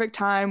now's the perfect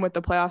time with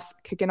the playoffs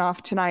kicking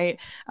off tonight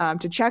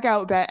to check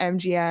out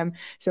BetMGM.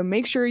 So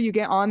make sure you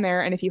get on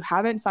there. And if you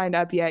haven't signed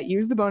up yet,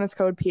 use the bonus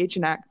code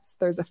PHNX.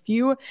 There's a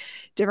few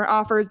different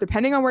offers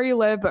depending on where you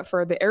live. But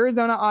for the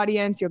Arizona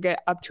audience, you'll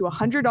get up to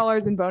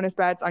 $100 in bonus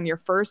bets on your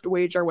first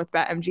wager with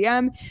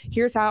BetMGM.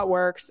 Here's how it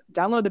works.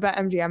 Download the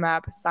BetMGM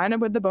app, sign up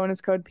with the bonus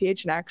code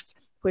PHNX.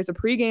 Place a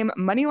pregame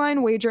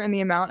moneyline wager in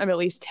the amount of at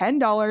least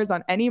 $10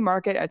 on any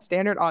market at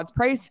standard odds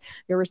price.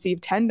 You'll receive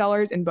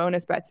 $10 in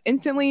bonus bets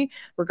instantly,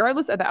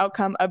 regardless of the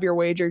outcome of your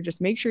wager. Just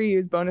make sure you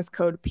use bonus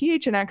code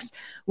PHNX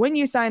when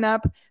you sign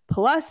up.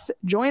 Plus,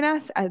 join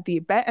us at the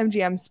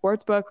BetMGM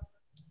Sportsbook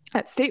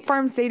at State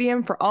Farm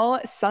Stadium for all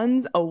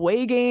Suns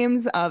away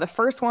games. The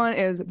first one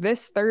is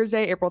this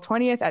Thursday, April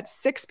 20th at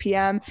 6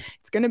 p.m.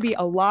 It's going to be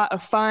a lot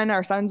of fun.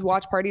 Our Suns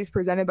watch parties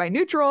presented by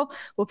Neutral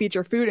will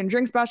feature food and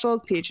drink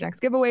specials, PHNX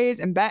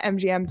giveaways, and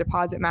BetMGM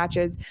deposit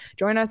matches.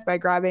 Join us by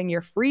grabbing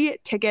your free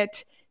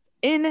ticket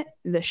in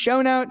the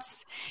show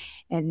notes.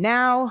 And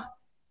now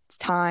it's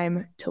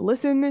time to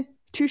listen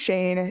to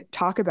Shane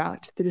talk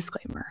about the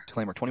disclaimer.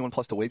 Disclaimer, 21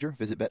 plus to wager.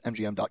 Visit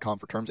BetMGM.com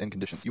for terms and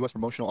conditions. U.S.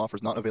 promotional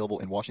offers not available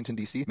in Washington,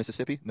 D.C.,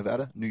 Mississippi,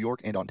 Nevada, New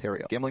York, and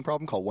Ontario. Gambling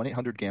problem? Call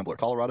 1-800-GAMBLER.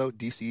 Colorado,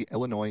 D.C.,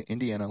 Illinois,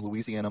 Indiana,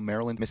 Louisiana,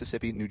 Maryland,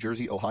 Mississippi, New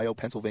Jersey, Ohio,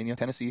 Pennsylvania,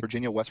 Tennessee,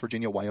 Virginia, West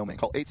Virginia, Wyoming.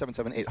 Call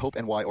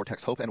 877-8-HOPE-NY or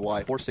text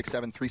HOPE-NY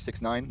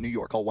 467-369, New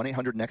York. Call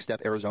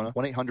 1-800-NEXT-STEP, Arizona.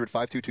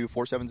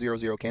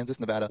 1-800-522-4700, Kansas,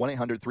 Nevada.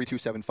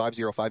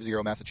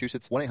 1-800-327-5050,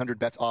 Massachusetts.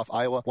 1-800-BETS-OFF,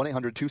 Iowa.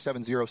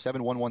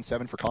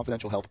 1-800-270-7117 for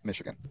confidential help,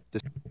 Michigan.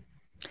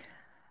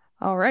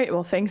 All right.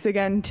 Well, thanks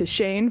again to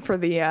Shane for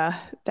the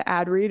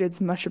ad read.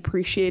 It's much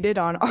appreciated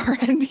on our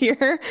end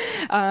here.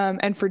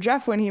 And for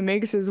Jeff, when he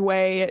makes his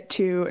way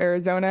to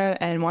Arizona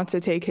and wants to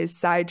take his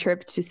side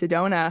trip to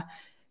Sedona,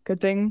 good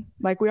thing,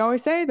 like we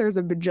always say, there's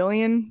a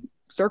bajillion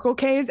Circle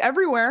K's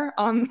everywhere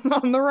on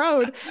the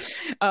road.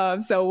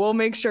 So we'll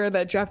make sure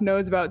that Jeff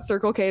knows about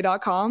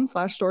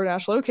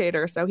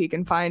circlek.com/store-locator so he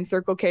can find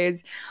Circle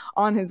K's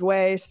on his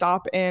way,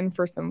 stop in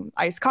for some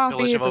iced coffee.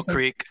 Village of Oak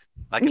Creek.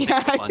 I can make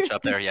a lunch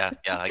up there. Yeah.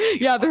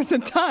 Yeah, there's a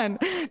ton.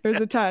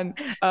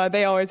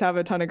 They always have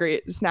a ton of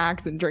great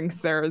snacks and drinks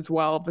there as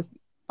well,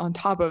 on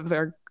top of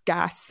their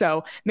gas.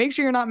 So make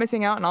sure you're not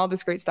missing out on all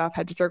this great stuff.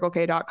 Head to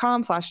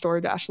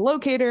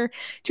circlek.com/store-locator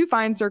to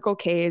find Circle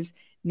K's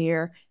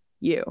near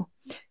you.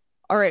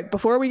 All right.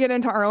 Before we get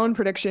into our own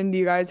prediction, do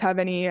you guys have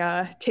any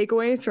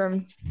takeaways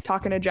from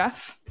talking to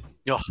Jeff?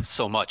 Oh,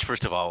 so much.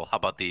 First of all, how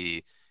about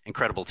the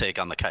incredible take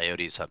on the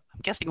Coyotes? I'm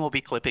guessing we'll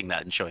be clipping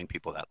that and showing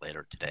people that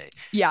later today.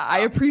 Yeah, I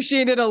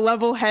appreciated a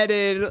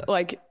level-headed,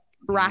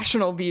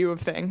 rational view of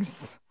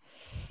things.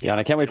 Yeah, and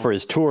I can't wait for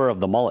his tour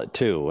of the mullet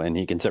too. And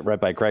he can sit right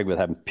by Craig with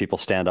having people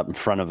stand up in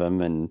front of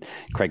him, and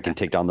Craig can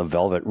take down the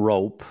velvet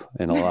rope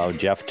and allow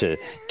Jeff to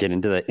get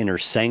into the inner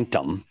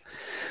sanctum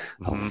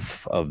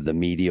of the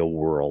media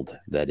world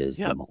that is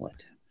the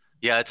mullet.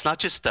 Yeah, it's not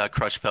just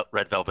crushed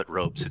red velvet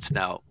ropes. It's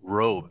now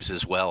robes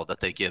as well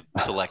that they give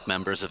select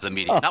members of the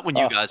media. Not when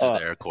you guys are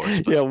there, of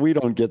course. But yeah, we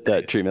don't get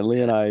that treatment.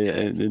 Lee and I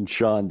and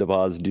Sean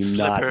DeVos do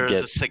not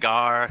get a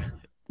cigar.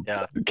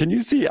 Yeah. Can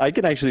you see? I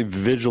can actually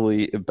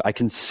I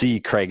can see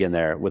Craig in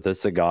there with a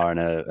cigar and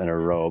a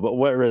robe. But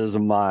where is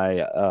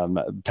my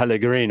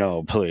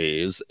Pellegrino,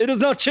 please? It is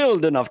not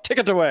chilled enough. Take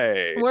it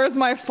away. Where's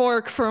my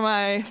fork for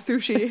my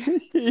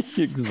sushi?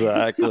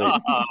 Exactly.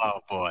 Oh,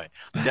 boy.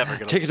 Never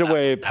gonna take it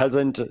away,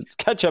 peasant.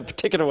 Ketchup,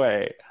 take it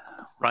away.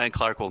 Ryan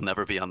Clark will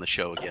never be on the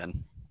show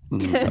again.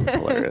 That was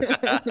hilarious.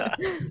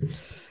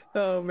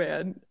 Oh,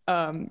 man.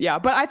 Yeah,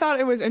 but I thought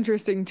it was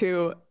interesting,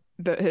 too,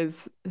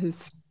 his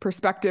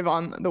perspective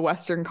on the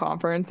Western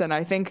Conference. And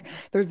I think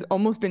there's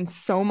almost been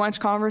so much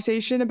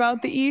conversation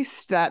about the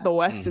East that the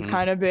West has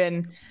kind of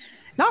been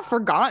not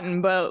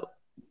forgotten, but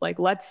like,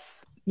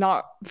 let's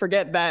not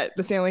forget that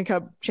the Stanley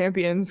Cup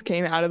champions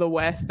came out of the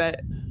West,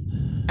 that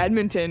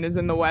Edmonton is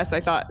in the West.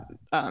 I thought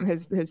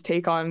his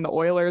take on the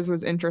Oilers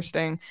was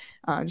interesting.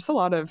 Just a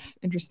lot of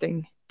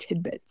interesting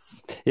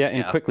tidbits. Yeah,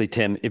 and quickly,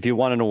 Tim, if you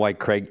want to know why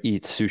Craig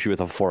eats sushi with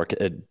a fork,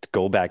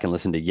 go back and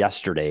listen to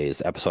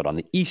yesterday's episode on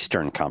the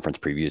Eastern Conference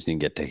previews, and you can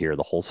get to hear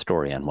the whole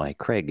story on why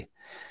Craig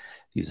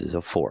uses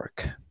a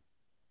fork.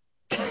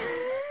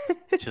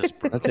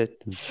 That's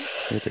it.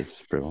 It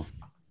is brutal.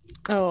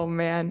 Oh,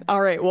 man.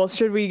 All right. Well,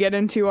 should we get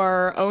into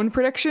our own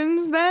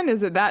predictions then?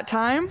 Is it that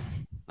time?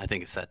 I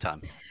think it's that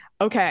time.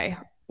 Okay.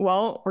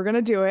 Well, we're going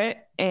to do it.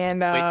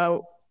 And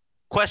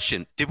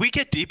question. Did we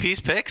get DP's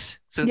picks?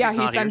 Since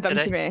he sent them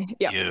to me.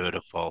 Yep.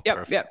 Beautiful.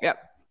 Yep.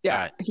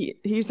 Yeah. Right.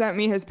 He sent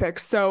me his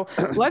picks. So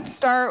let's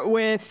start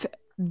with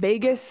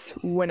Vegas,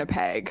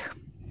 Winnipeg.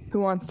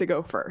 Who wants to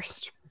go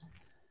first?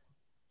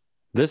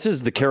 This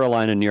is the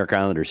Carolina New York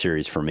Islanders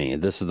series for me.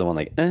 This is the one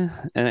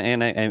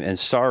and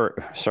sorry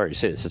to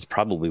say this, it's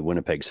probably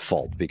Winnipeg's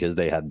fault because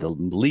they had the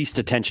least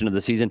attention of the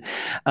season.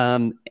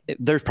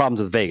 There's problems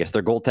with Vegas.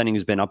 Their goaltending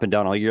has been up and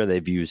down all year.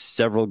 They've used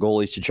several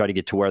goalies to try to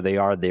get to where they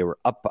are. They were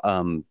up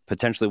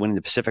potentially winning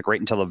the Pacific right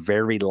until the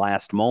very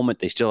last moment.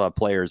 They still have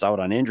players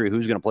out on injury.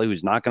 Who's going to play?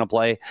 Who's not going to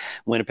play?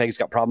 Winnipeg's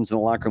got problems in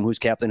the locker room. Who's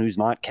captain? Who's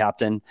not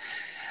captain?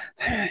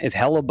 If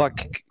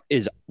Hellebuck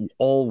is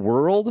all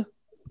world,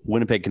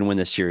 Winnipeg can win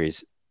this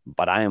series,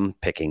 but I am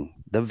picking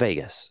the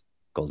Vegas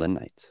Golden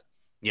Knights.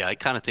 Yeah, I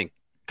kind of think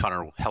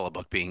Connor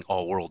Hellebuck being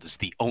all world is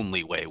the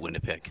only way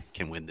Winnipeg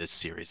can win this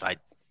series. I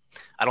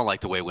don't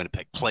like the way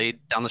Winnipeg played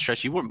down the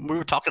stretch. We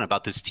were talking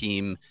about this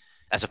team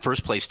as a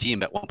first place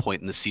team at one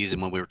point in the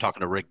season when we were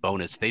talking to Rick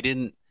Bowness. They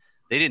didn't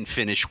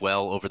finish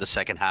well over the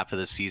second half of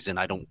the season.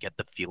 I don't get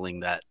the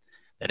feeling that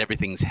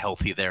everything's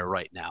healthy there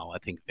right now. I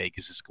think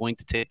Vegas is going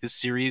to take this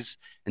series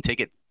and take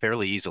it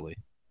fairly easily.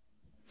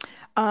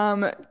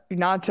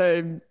 Not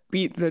to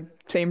beat the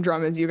same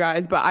drum as you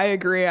guys, but I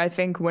agree. I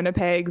think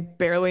Winnipeg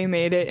barely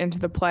made it into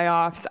the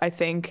playoffs. I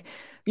think,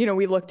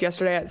 we looked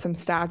yesterday at some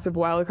stats of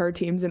wildcard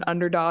teams and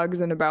underdogs,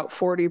 and about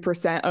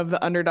 40% of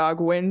the underdog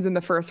wins in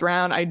the first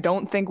round. I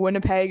don't think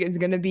Winnipeg is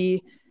going to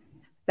be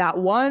that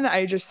one.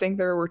 I just think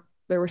there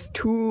were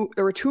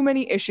too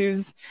many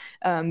issues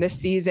this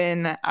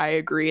season. I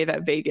agree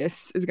that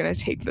Vegas is going to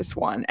take this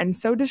one, and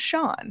so does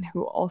Sean,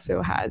 who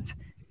also has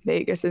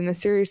Vegas in the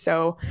series.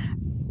 So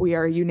we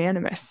are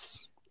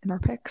unanimous in our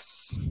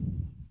picks.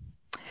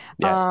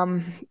 Yeah.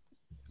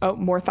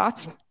 More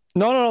thoughts?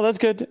 No, that's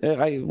good.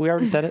 We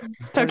already said it.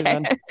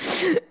 Okay.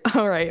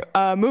 All right.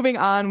 Moving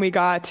on, we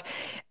got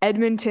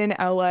Edmonton,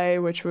 LA,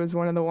 which was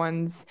one of the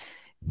ones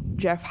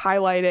Jeff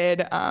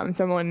highlighted.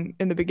 Someone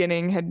in the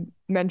beginning had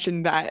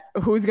mentioned that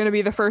who's going to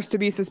be the first to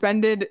be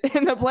suspended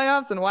in the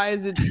playoffs, and why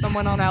is it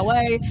someone on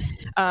LA?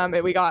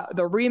 We got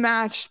the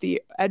rematch,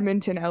 the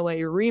Edmonton,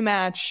 LA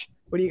rematch.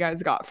 What do you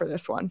guys got for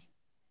this one?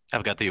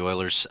 I've got the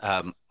Oilers.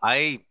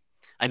 I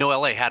know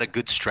LA had a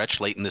good stretch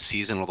late in the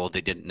season, although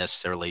they didn't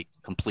necessarily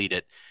complete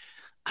it.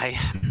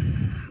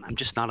 I'm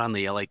just not on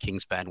the LA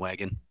Kings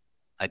bandwagon.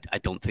 I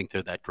don't think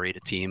they're that great a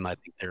team. I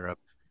think they're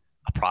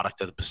a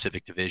product of the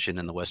Pacific Division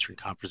and the Western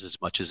Conference as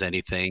much as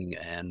anything.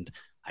 And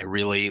I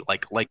really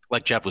like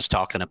Jeff was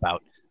talking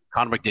about,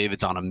 Connor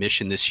McDavid's on a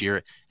mission this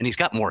year, and he's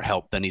got more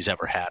help than he's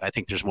ever had. I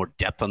think there's more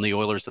depth on the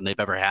Oilers than they've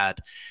ever had.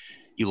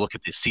 You look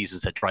at the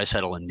seasons that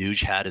Draisaitl and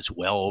Nuge had as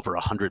well, over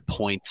 100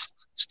 points.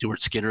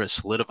 Stuart Skinner has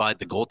solidified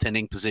the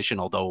goaltending position,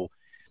 although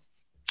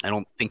I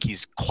don't think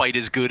he's quite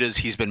as good as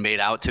he's been made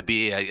out to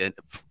be. If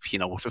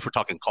we're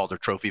talking Calder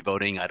Trophy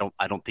voting, I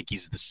don't think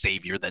he's the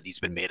savior that he's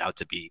been made out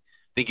to be.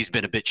 I think he's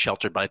been a bit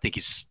sheltered, but I think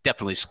he's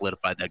definitely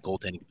solidified that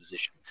goaltending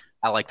position.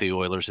 I like the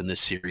Oilers in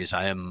this series.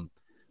 I am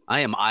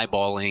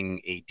eyeballing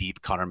a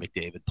deep Connor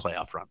McDavid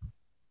playoff run.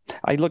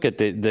 I look at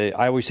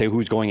I always say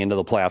who's going into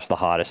the playoffs the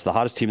hottest. The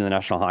hottest team in the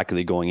National Hockey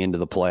League going into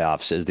the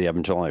playoffs is the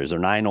Edmonton Oilers. They're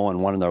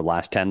 9-0-1 in their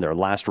last 10. Their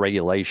last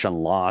regulation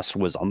loss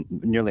was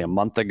nearly a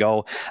month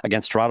ago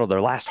against Toronto.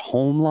 Their last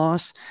home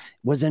loss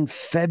was in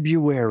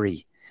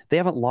February. They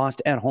haven't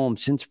lost at home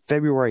since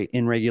February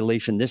in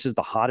regulation. This is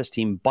the hottest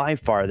team by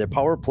far. Their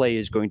power play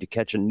is going to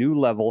catch a new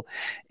level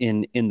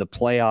in the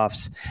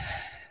playoffs.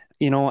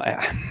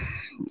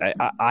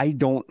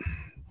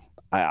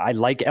 I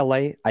like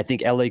LA. I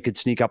think LA could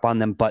sneak up on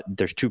them, but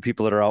there's two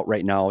people that are out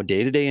right now,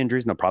 day-to-day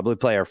injuries, and they'll probably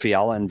play are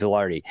Fiala and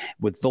Vilardi.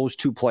 With those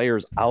two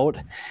players out,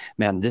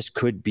 man, this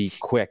could be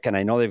quick. And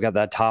I know they've got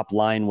that top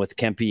line with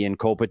Kempe and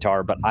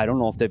Kopitar, but I don't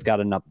know if they've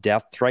got enough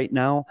depth right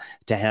now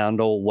to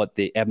handle what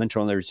the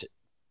Edmonton Oilers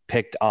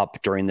picked up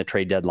during the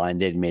trade deadline.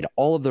 They'd made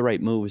all of the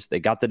right moves. They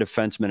got the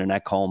defenseman in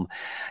Ekholm.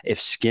 If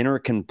Skinner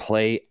can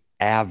play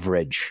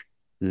average,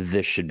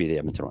 this should be the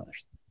Edmonton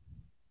Oilers.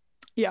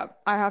 Yeah,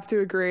 I have to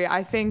agree.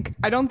 I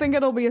don't think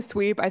it'll be a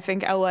sweep. I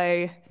think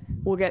LA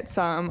will get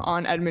some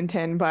on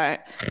Edmonton,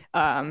 but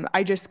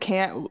I just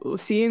can't.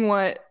 Seeing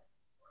what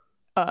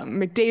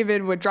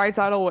McDavid, what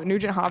Draisaitl, what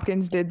Nugent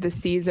Hopkins did this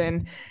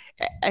season,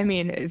 I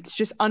mean, it's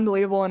just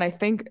unbelievable. And I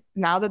think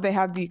now that they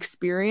have the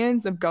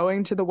experience of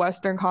going to the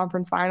Western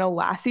Conference Final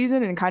last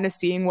season and kind of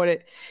seeing what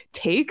it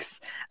takes,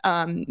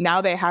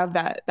 now they have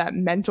that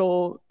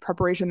mental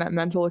preparation, that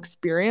mental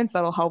experience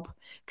that'll help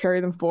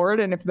carry them forward.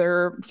 And if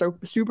their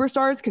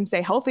superstars can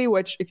stay healthy,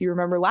 which if you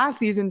remember last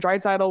season,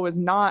 Draisaitl was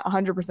not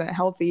 100%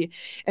 healthy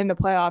in the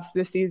playoffs.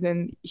 This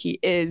season, he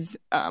is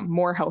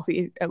more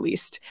healthy, at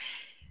least.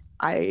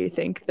 I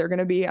think they're going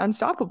to be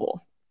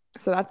unstoppable.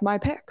 So that's my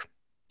pick.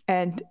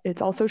 And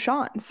it's also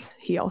Sean's.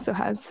 He also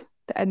has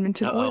the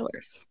Edmonton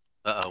Oilers.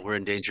 We're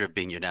in danger of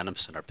being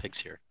unanimous in our picks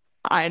here.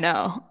 I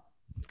know.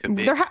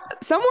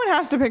 Someone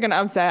has to pick an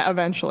upset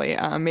eventually.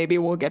 Maybe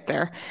we'll get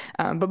there.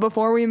 But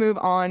before we move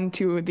on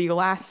to the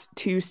last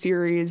two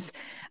series,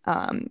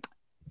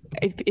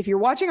 if you're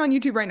watching on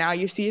YouTube right now,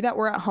 you see that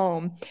we're at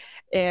home.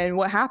 And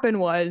what happened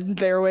was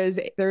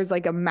there's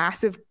like a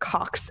massive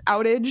Cox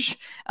outage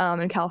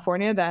in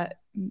California that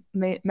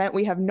meant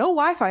we have no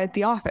Wi-Fi at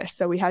the office.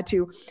 So we had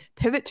to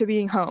pivot to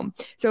being home.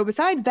 So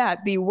besides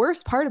that, the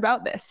worst part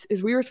about this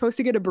is we were supposed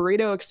to get a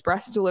Burrito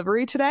Express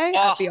delivery today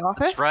at the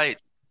office. That's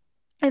right.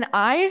 And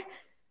I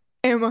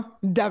am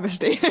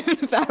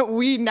devastated that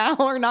we now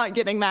are not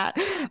getting that.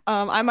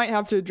 I might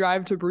have to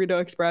drive to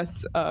Burrito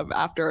Express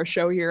after a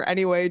show here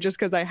anyway, just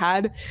because I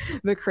had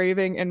the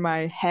craving in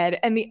my head.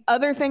 And the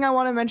other thing I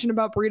want to mention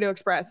about Burrito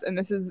Express, and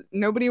this is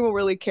nobody will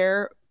really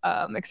care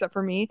except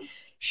for me,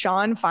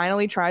 Sean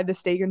finally tried the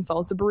steak and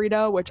salsa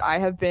burrito, which I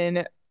have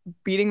been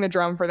beating the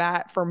drum for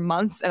that for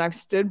months, and I've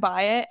stood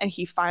by it, and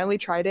he finally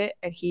tried it,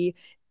 and he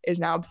is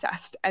now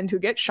obsessed. And to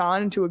get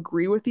Sean to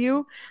agree with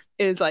you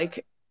is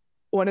like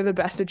one of the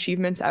best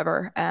achievements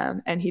ever,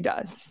 and he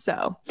does.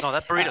 So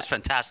that burrito's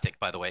fantastic,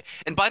 by the way.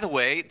 And by the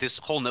way, this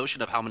whole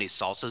notion of how many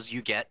salsas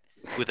you get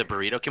with a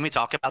burrito, can we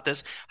talk about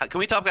this? Can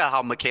we talk about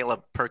how Michaela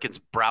Perkins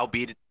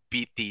browbeat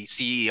the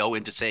CEO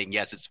into saying,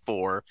 yes, it's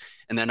 4,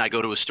 and then I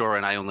go to a store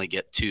and I only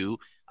get 2?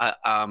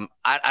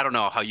 I don't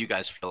know how you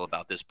guys feel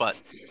about this, but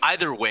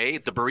either way,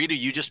 the burrito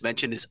you just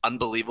mentioned is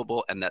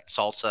unbelievable, and that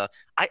salsa,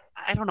 I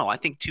don't know. I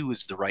think 2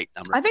 is the right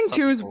number. I think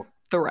 2 is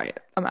the right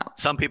amount.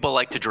 Some people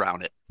like to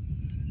drown it.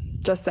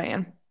 Just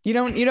saying. You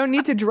don't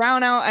need to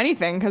drown out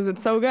anything because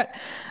it's so good.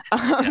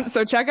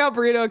 So check out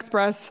Burrito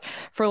Express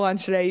for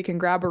lunch today. You can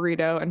grab a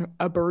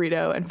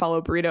burrito and follow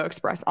Burrito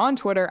Express on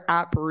Twitter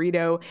at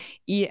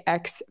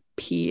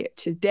BurritoEXP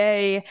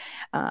today.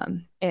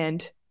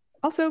 And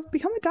also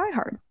become a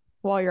diehard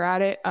while you're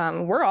at it.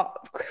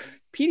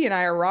 Petey and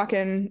I are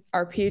rocking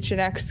our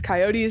PHNX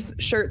Coyotes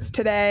shirts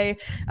today.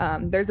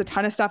 There's a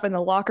ton of stuff in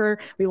the locker.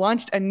 We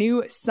launched a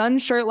new Sun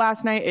shirt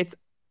last night. It's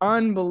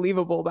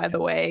unbelievable, by the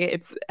way.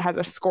 It has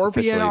a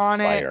scorpion on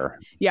fire.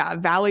 It. Yeah,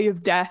 Valley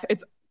of Death.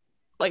 It's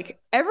like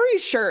every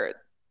shirt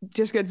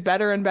just gets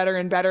better and better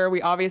and better.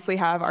 We obviously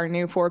have our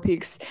new Four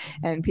Peaks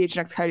and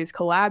PHNX Coyotes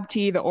collab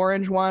tee, the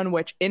orange one,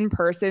 which in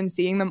person,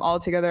 seeing them all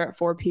together at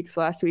Four Peaks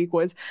last week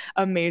was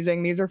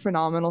amazing. These are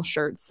phenomenal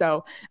shirts.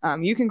 So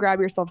you can grab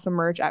yourself some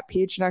merch at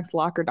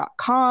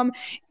phnxlocker.com.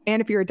 And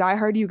if you're a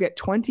diehard, you get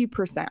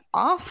 20%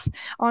 off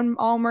on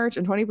all merch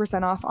and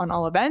 20% off on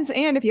all events.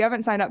 And if you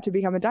haven't signed up to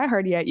become a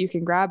diehard yet, you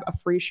can grab a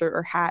free shirt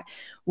or hat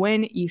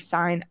when you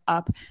sign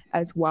up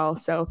as well.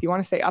 So if you want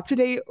to stay up to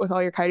date with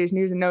all your Coyotes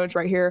news and notes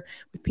right here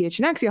with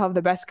PHNX, you'll have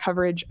the best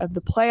coverage of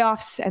the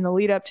playoffs and the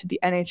lead up to the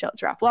NHL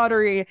draft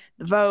lottery,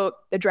 the vote,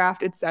 the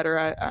draft,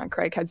 etc.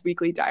 Craig has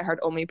weekly diehard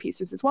only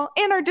pieces as well.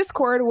 And our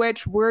Discord,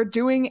 which we're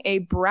doing a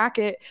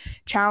bracket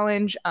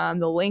challenge.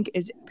 The link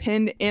is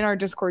pinned in our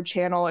Discord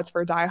channel. It's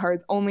for diehards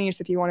only.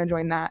 So if you want to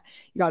join that,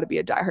 you got to be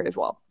a diehard as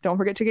well. Don't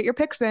forget to get your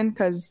picks in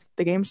because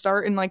the games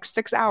start in like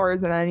 6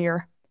 hours and then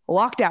you're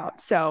locked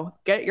out. So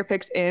get your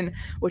picks in,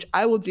 which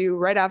I will do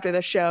right after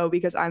the show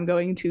because I'm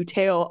going to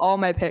tail all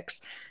my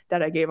picks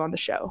that I gave on the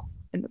show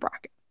in the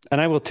bracket. And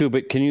I will too,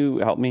 but can you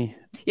help me?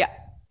 Yeah.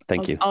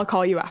 Thank you. I'll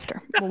call you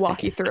after. We'll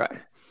walk you through it.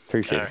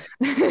 Appreciate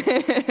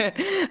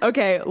it.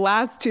 Okay,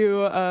 last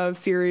two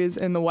series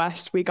in the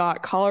West. We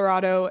got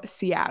Colorado,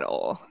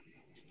 Seattle.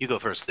 You go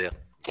first, Thea.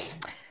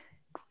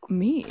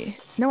 Me?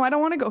 No, I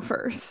don't want to go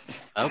first.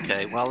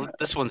 Okay, well,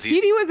 this one's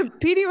easy.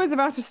 Petey was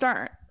about to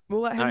start.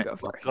 We'll let him go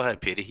first. Go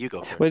ahead, Petey. You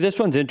go first. Well, this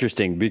one's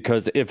interesting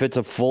because if it's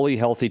a fully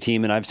healthy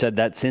team, and I've said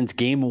that since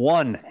game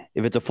 1,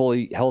 if it's a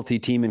fully healthy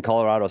team in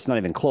Colorado, it's not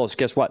even close.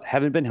 Guess what?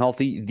 Haven't been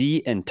healthy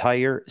the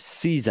entire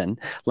season.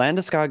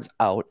 Landeskog's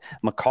out.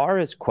 Makar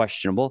is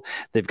questionable.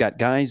 They've got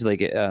guys like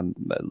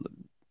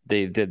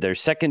their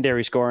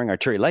secondary scoring.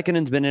 Arturi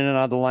Lekkkonen's been in and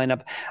out of the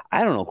lineup.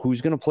 I don't know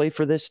who's going to play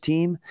for this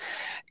team.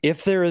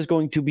 If there is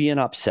going to be an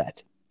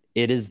upset,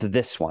 it is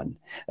this one.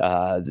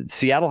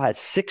 Seattle has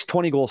 6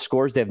 20-goal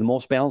scores. They have the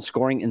most balanced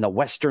scoring in the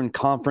Western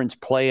Conference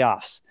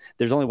playoffs.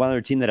 There's only one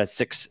other team that has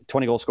 6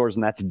 20-goal scores,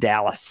 and that's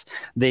Dallas.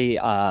 They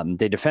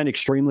defend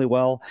extremely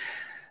well.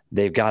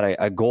 They've got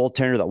a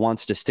goaltender that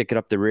wants to stick it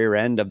up the rear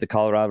end of the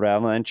Colorado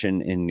Avalanche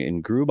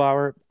in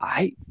Grubauer.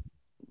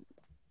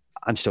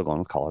 I'm still going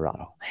with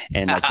Colorado.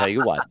 And I tell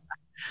you what,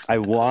 I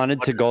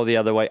wanted to go the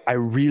other way. I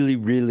really,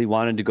 really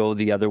wanted to go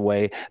the other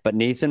way. But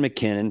Nathan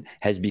MacKinnon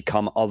has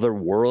become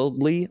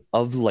otherworldly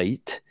of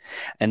late.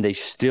 And they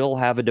still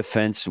have a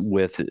defense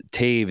with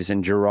Taves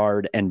and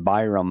Girard and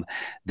Byram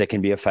that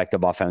can be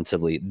effective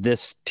offensively.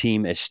 This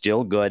team is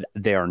still good.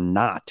 They are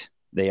not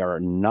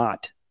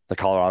the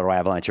Colorado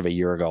Avalanche of a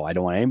year ago. I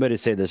don't want anybody to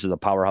say this is a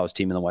powerhouse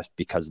team in the West,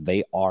 because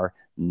they are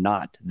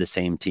not the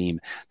same team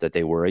that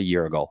they were a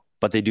year ago.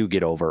 But they do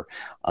get over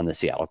on the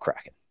Seattle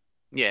Kraken.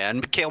 Yeah,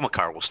 and Mikhail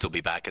Makar will still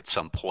be back at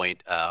some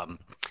point.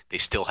 They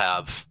still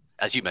have,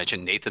 as you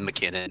mentioned, Nathan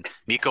MacKinnon,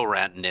 Mikko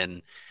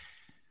Rantanen.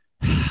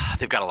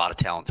 They've got a lot of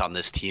talent on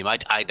this team.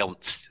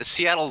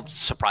 Seattle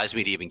surprised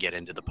me to even get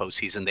into the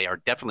postseason. They are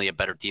definitely a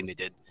better team. They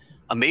did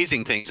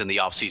amazing things in the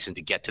offseason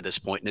to get to this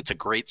point, and it's a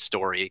great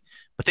story,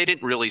 but they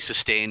didn't really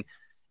sustain.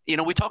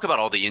 We talk about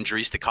all the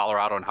injuries to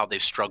Colorado and how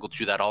they've struggled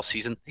through that all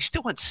season. They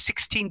still went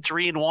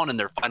 16-3-1 in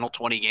their final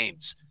 20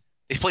 games.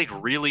 They played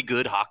really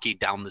good hockey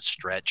down the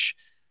stretch.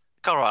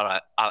 Colorado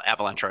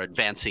Avalanche are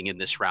advancing in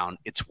this round.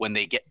 It's when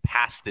they get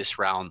past this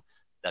round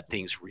that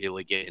things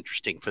really get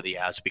interesting for the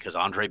Avs, because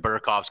Andrei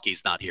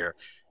Burakovsky's not here.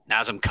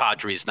 Nazem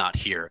Kadri's not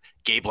here.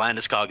 Gabe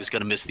Landeskog is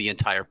going to miss the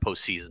entire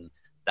postseason.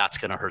 That's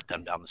going to hurt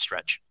them down the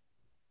stretch.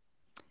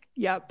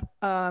 Yep.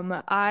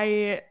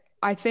 I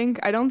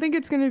don't think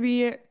it's going to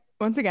be,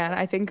 once again,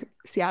 I think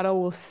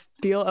Seattle will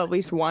steal at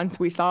least once.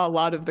 We saw a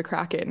lot of the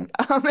Kraken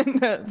in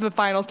the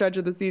final stretch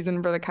of the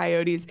season for the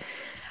Coyotes.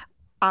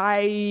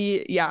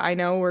 I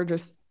know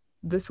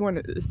this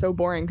one is so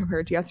boring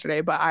compared to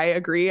yesterday, but I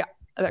agree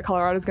that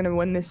Colorado is going to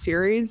win this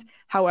series.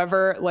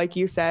 However, like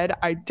you said,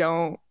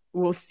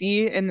 we'll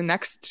see in the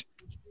next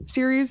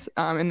series,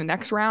 in the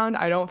next round.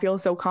 I don't feel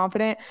so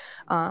confident.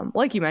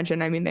 Like you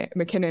mentioned, I mean,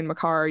 MacKinnon,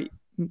 Makar,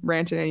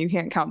 Rantanen, you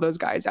can't count those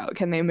guys out.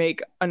 Can they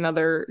make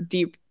another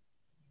deep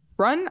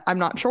run? I'm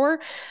not sure.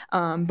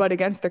 But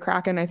against the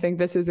Kraken, I think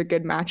this is a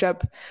good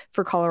matchup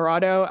for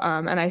Colorado.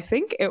 And I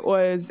think it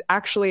was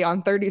actually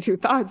on 32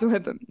 Thoughts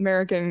with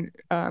Marek and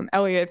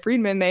Elliot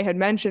Friedman, they had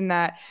mentioned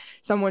that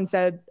someone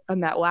said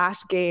in that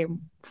last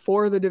game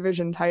for the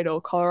division title,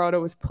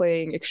 Colorado was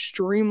playing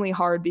extremely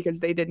hard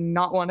because they did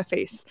not want to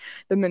face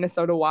the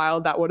Minnesota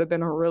Wild. That would have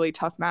been a really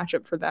tough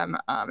matchup for them.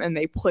 And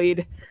they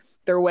played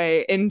their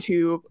way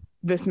into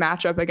this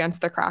matchup against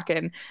the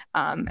Kraken.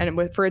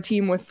 And for a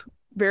team with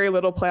very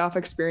little playoff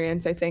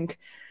experience, I think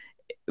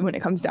when it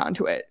comes down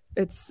to it,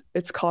 it's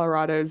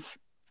Colorado's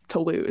to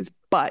lose.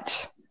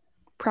 But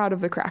proud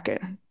of the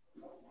Kraken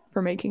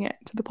for making it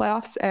to the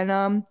playoffs.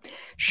 And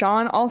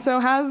Sean also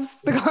has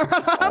the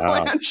Colorado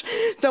Avalanche.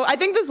 So I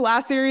think this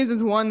last series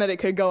is one that it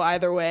could go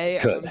either way.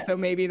 So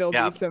maybe there'll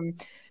be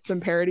some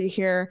parity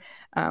here.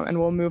 And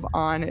we'll move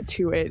on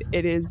to it.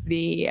 It is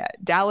the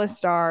Dallas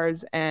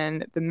Stars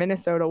and the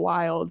Minnesota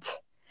Wild.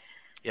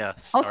 Yeah,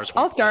 I'll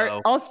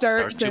start.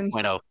 Stars since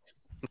 2.0.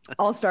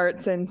 I'll start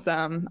since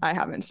I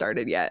haven't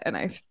started yet, and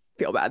I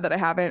feel bad that I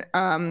haven't.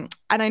 And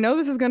I know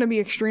this is going to be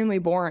extremely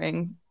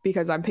boring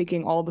because I'm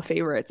picking all the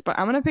favorites, but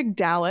I'm going to pick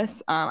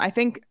Dallas. I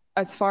think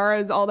as far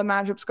as all the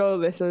matchups go,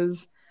 this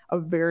is a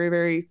very,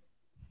 very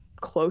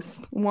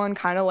close one,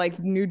 kind of like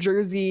New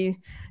Jersey,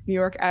 New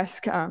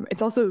York-esque.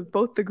 It's also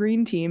both the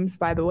green teams,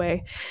 by the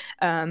way.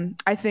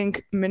 I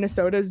think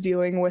Minnesota's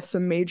dealing with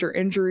some major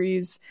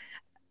injuries.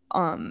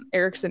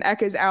 Eriksson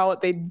Ek is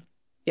out.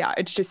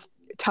 It's just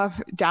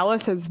tough.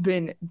 Dallas has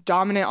been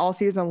dominant all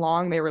season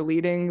long. They were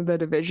leading the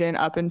division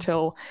up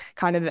until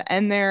kind of the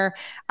end there.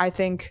 I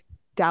think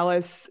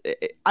Dallas,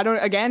 I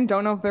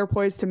don't know if they're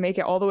poised to make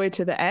it all the way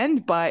to the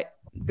end, but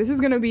this is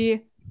going to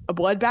be a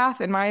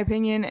bloodbath in my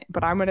opinion.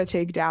 But I'm going to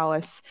take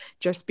Dallas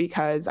just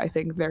because I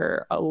think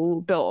they're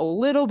built a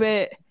little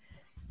bit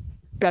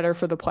better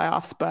for the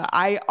playoffs. But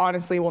I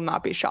honestly will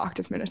not be shocked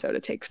if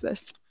Minnesota takes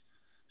this.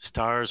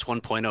 Stars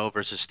 1.0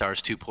 versus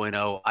Stars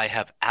 2.0. I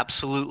have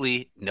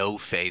absolutely no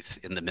faith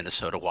in the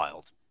Minnesota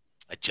Wild.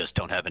 I just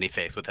don't have any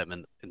faith with them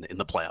in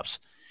the playoffs.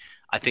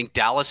 I think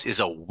Dallas is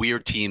a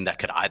weird team that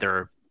could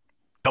either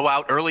go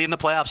out early in the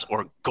playoffs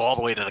or go all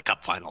the way to the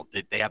Cup final.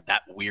 They have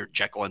that weird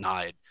Jekyll and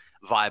Hyde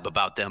vibe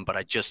about them. But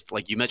I just,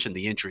 like you mentioned,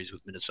 the injuries with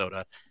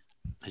Minnesota,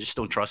 I just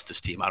don't trust this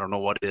team. I don't know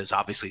what it is.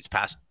 Obviously, its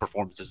past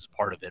performances is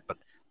part of it, but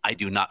I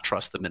do not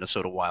trust the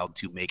Minnesota Wild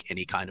to make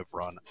any kind of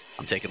run.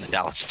 I'm taking the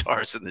Dallas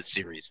Stars in this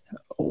series.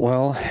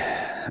 Well,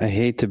 I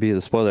hate to be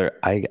the spoiler.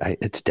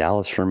 It's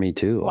Dallas for me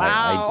too.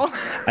 Wow.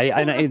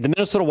 The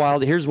Minnesota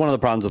Wild, here's one of the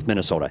problems with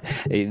Minnesota.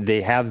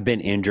 They have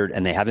been injured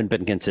and they haven't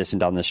been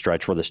consistent on the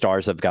stretch where the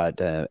Stars have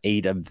got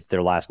 8 of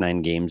their last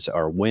 9 games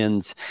are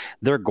wins.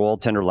 Their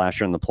goaltender last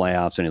year in the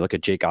playoffs, when you look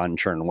at Jake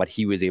Ottinger and what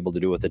he was able to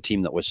do with a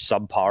team that was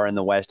subpar in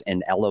the West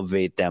and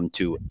elevate them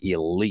to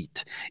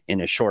elite in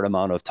a short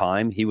amount of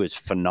time, he was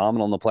phenomenal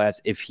in the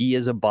playoffs. If he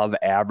is above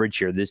average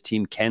here, this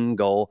team can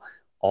go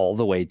all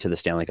the way to the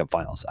Stanley Cup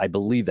Finals. I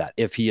believe that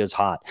if he is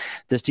hot,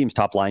 this team's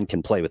top line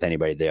can play with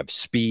anybody. They have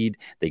speed,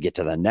 they get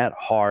to the net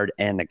hard,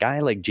 and a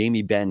guy like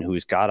Jamie Benn,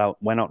 who's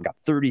went out and got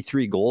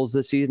 33 goals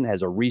this season,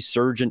 has a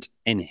resurgence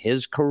in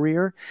his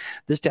career.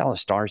 This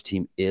Dallas Stars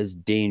team is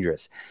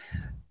dangerous.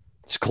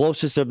 It's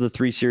closest of the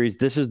 3 series.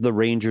 This is the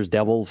Rangers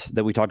Devils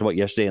that we talked about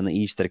yesterday in the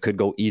East, that it could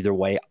go either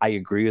way. I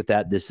agree with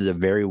that. This is a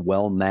very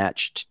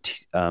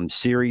well-matched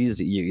series.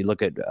 You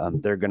look at,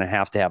 they're going to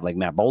have like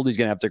Matt Boldy's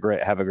going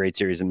to have a great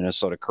series in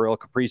Minnesota. Kirill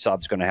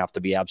Kaprizov's going to have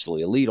to be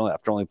absolutely elite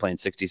after only playing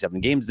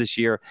 67 games this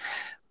year.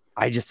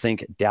 I just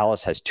think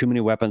Dallas has too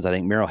many weapons. I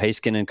think Miro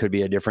Heiskanen could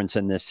be a difference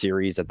in this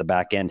series at the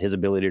back end. His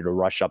ability to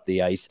rush up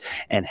the ice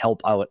and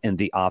help out in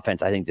the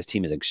offense. I think this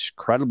team is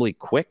incredibly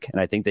quick,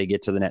 and I think they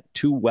get to the net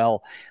too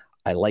well.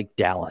 I like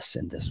Dallas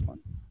in this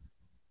one.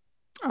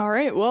 All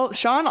right. Well,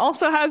 Sean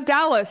also has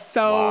Dallas.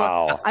 So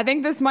wow. I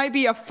think this might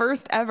be a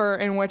first ever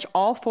in which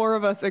all 4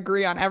 of us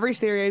agree on every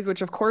series,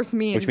 which of course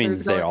means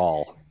at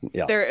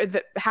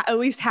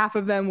least half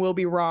of them will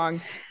be wrong.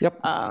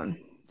 Yep.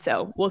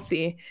 So we'll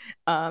see.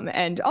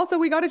 And also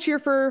we got to cheer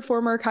for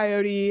former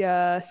Coyote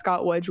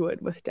Scott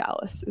Wedgwood with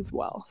Dallas as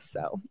well.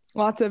 So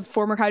lots of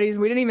former Coyotes.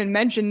 We didn't even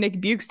mention Nick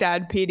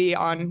Bukestad, PD,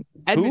 on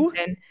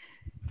Edmonton. Who?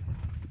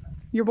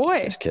 Your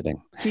boy. Just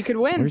kidding. He could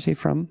win. Where's he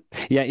from?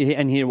 Yeah,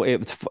 and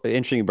it's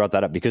interesting you brought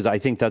that up, because I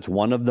think that's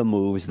one of the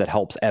moves that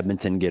helps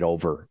Edmonton get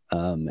over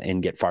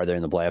and get farther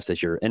in the playoffs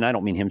this year. And I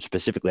don't mean him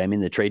specifically. I mean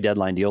the trade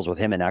deadline deals with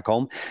him and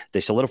Ekholm. They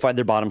solidified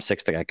their bottom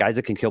 6. They got guys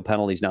that can kill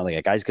penalties now. They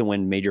got guys that can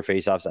win major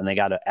faceoffs, and they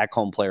got an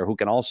Ekholm player who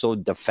can also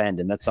defend.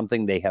 And that's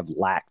something they have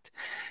lacked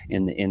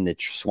in the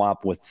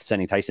swap with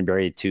sending Tyson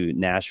Barrie to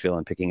Nashville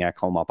and picking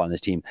Ekholm up on this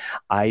team.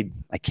 I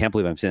can't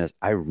believe I'm saying this.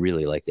 I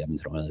really like the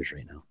Edmonton Oilers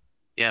right now.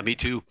 Yeah, me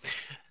too.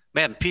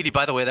 Man, Petey,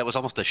 by the way, that was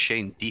almost a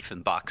Shane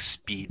Diefenbach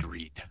speed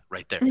read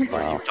right there.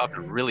 Wow. You were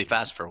talking really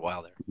fast for a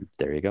while there.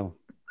 There you go.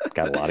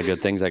 Got a lot of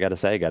good things I got to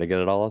say. Got to get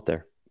it all out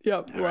there.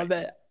 Yep, love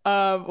it.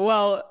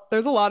 Well,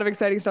 there's a lot of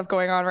exciting stuff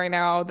going on right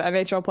now. The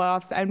NHL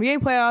playoffs, the NBA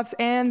playoffs,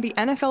 and the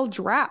NFL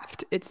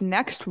draft. It's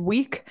next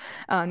week,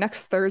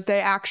 next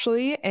Thursday,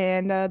 actually.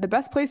 And the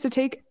best place to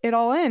take it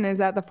all in is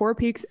at the Four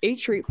Peaks 8th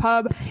Street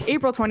Pub,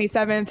 April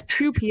 27th,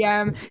 2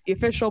 p.m., the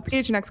official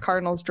PHNX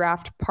Cardinals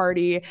draft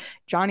party.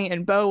 Johnny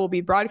and Bo will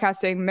be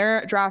broadcasting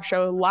their draft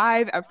show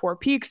live at Four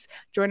Peaks.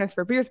 Join us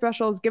for beer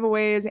specials,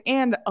 giveaways,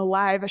 and a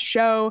live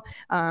show.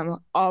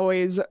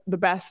 Always the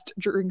best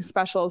drink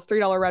specials: $3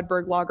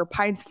 Redberg Lager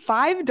pints,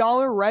 $5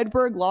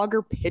 Redberg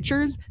Lager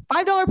pitchers,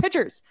 $5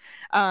 pitchers,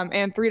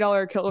 and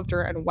 $3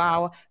 Kiltlifter and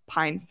Wow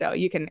pints. So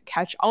you can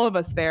catch all of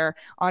us there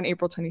on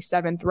April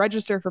 27th.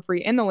 Register for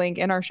free in the link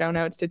in our show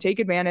notes to take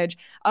advantage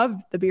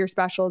of the beer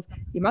specials.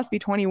 You must be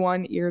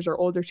 21 years or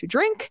older to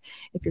drink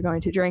if you're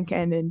going to drink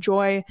and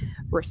enjoy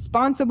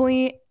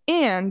responsibly.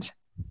 And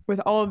with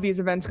all of these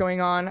events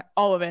going on,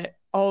 all of it,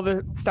 all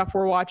the stuff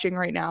we're watching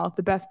right now,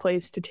 the best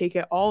place to take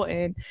it all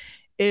in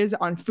is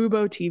on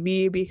Fubo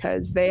TV,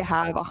 because they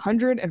have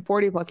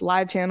 140 plus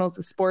live channels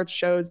of sports,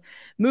 shows,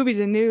 movies,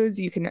 and news.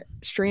 You can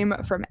stream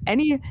from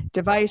any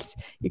device.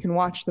 You can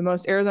watch the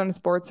most Arizona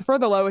sports for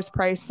the lowest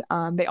price.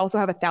 They also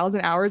have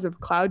 1,000 hours of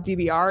cloud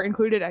DVR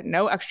included at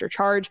no extra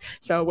charge.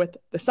 So with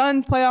the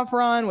Suns playoff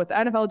run, with the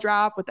NFL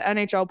draft, with the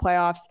NHL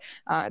playoffs,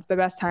 it's the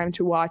best time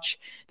to watch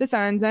the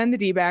Suns and the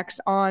D-backs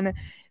on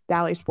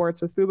Bally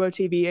Sports with Fubo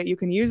TV. You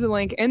can use the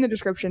link in the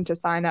description to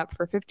sign up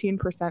for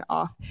 15%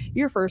 off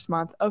your first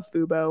month of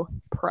Fubo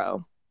Pro.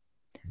 All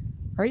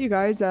right, you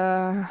guys,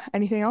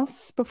 anything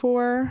else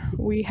before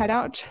we head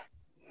out?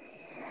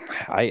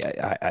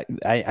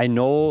 I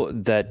know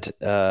that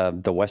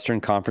the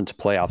Western Conference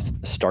playoffs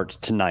start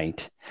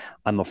tonight.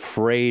 I'm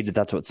afraid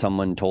that's what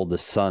someone told the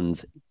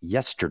Suns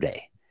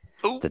yesterday.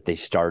 Ooh. That they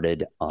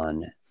started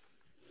on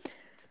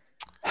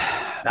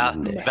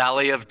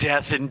Valley of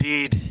Death,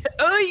 indeed.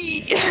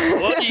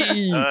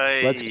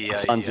 Let's go,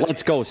 Suns.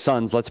 Let's go,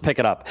 Suns. Let's pick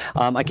it up.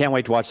 I can't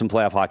wait to watch some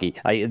playoff hockey.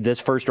 This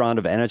first round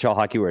of NHL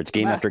hockey, where it's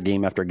game after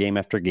game after game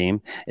after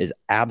game, is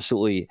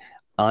absolutely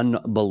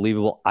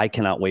unbelievable. I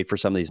cannot wait for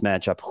some of these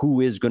matchups.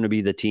 Who is going to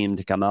be the team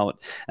to come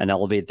out and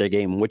elevate their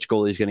game? Which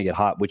goalie is going to get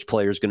hot? Which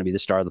player is going to be the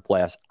star of the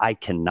playoffs? I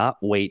cannot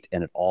wait,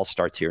 and it all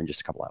starts here in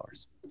just a couple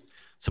hours.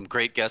 Some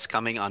great guests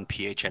coming on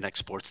PHNX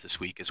Sports this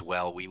week as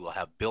well. We will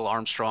have Bill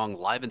Armstrong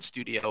live in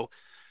studio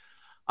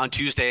on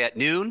Tuesday at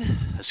noon,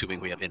 assuming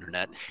we have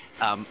internet.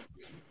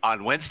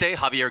 On Wednesday,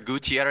 Javier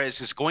Gutierrez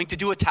is going to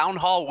do a town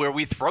hall where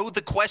we throw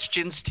the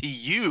questions to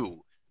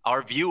you,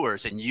 our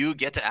viewers, and you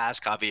get to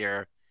ask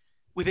Javier,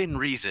 within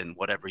reason,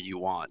 whatever you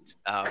want.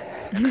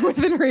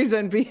 Within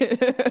reason.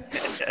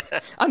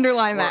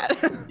 Underline that.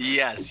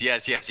 Yes.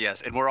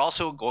 And we're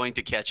also going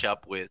to catch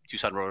up with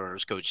Tucson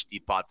Roadrunners coach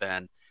Steve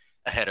Potvin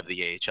ahead of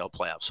the AHL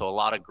playoffs. So a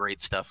lot of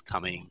great stuff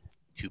coming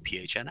to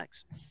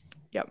PHNX.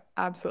 Yep,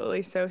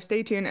 absolutely. So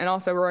stay tuned. And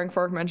also, Roaring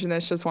Fork mentioned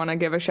this. Just want to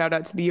give a shout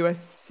out to the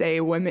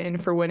USA women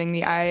for winning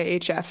the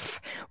IIHF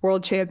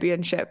World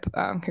Championship.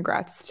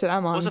 Congrats to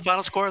them. What was the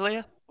final score,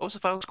 Leah? What was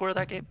the final score of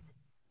that game?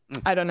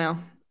 I don't know.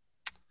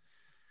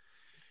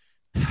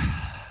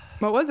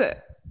 What was it?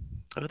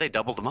 Oh, they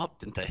doubled them up,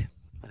 didn't they?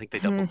 I think they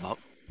doubled them up.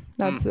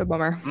 That's a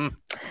bummer.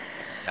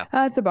 Yeah.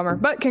 That's a bummer,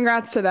 but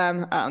congrats to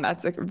them.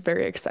 That's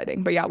very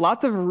exciting. But yeah,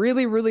 lots of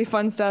really, really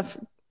fun stuff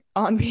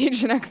on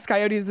PHNX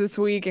Coyotes this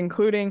week,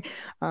 including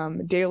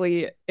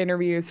daily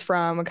interviews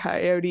from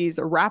Coyotes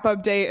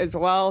wrap-up day as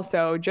well.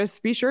 So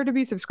just be sure to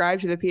be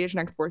subscribed to the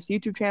PHNX Sports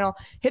YouTube channel.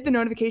 Hit the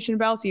notification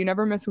bell so you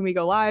never miss when we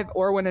go live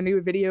or when a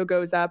new video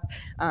goes up.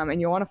 And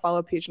you'll want to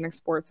follow PHNX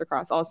Sports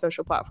across all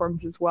social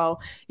platforms as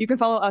well. You can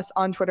follow us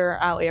on Twitter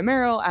at Leah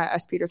Merrill, at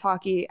SPeters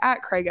Hockey,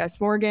 at Craig S.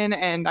 Morgan,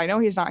 and I know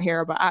he's not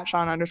here, but at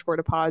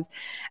Sean_DePaz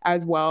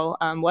as well.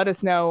 Let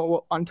us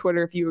know on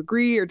Twitter if you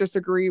agree or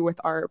disagree with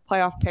our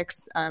playoff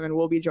picks, and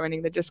we'll be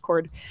joining the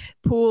Discord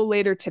pool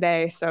later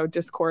today. So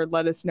Discord,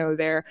 let us know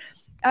there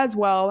as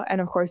well. And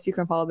of course, you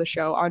can follow the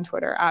show on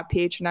Twitter at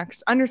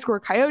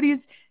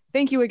PHNX_Coyotes.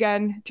 Thank you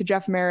again to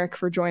Jeff Marek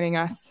for joining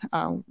us.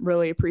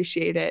 Really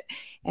appreciate it.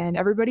 And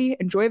everybody,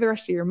 enjoy the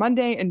rest of your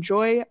Monday.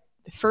 Enjoy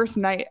the first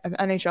night of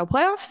NHL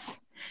playoffs.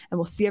 And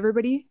we'll see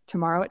everybody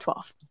tomorrow at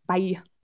 12. Bye.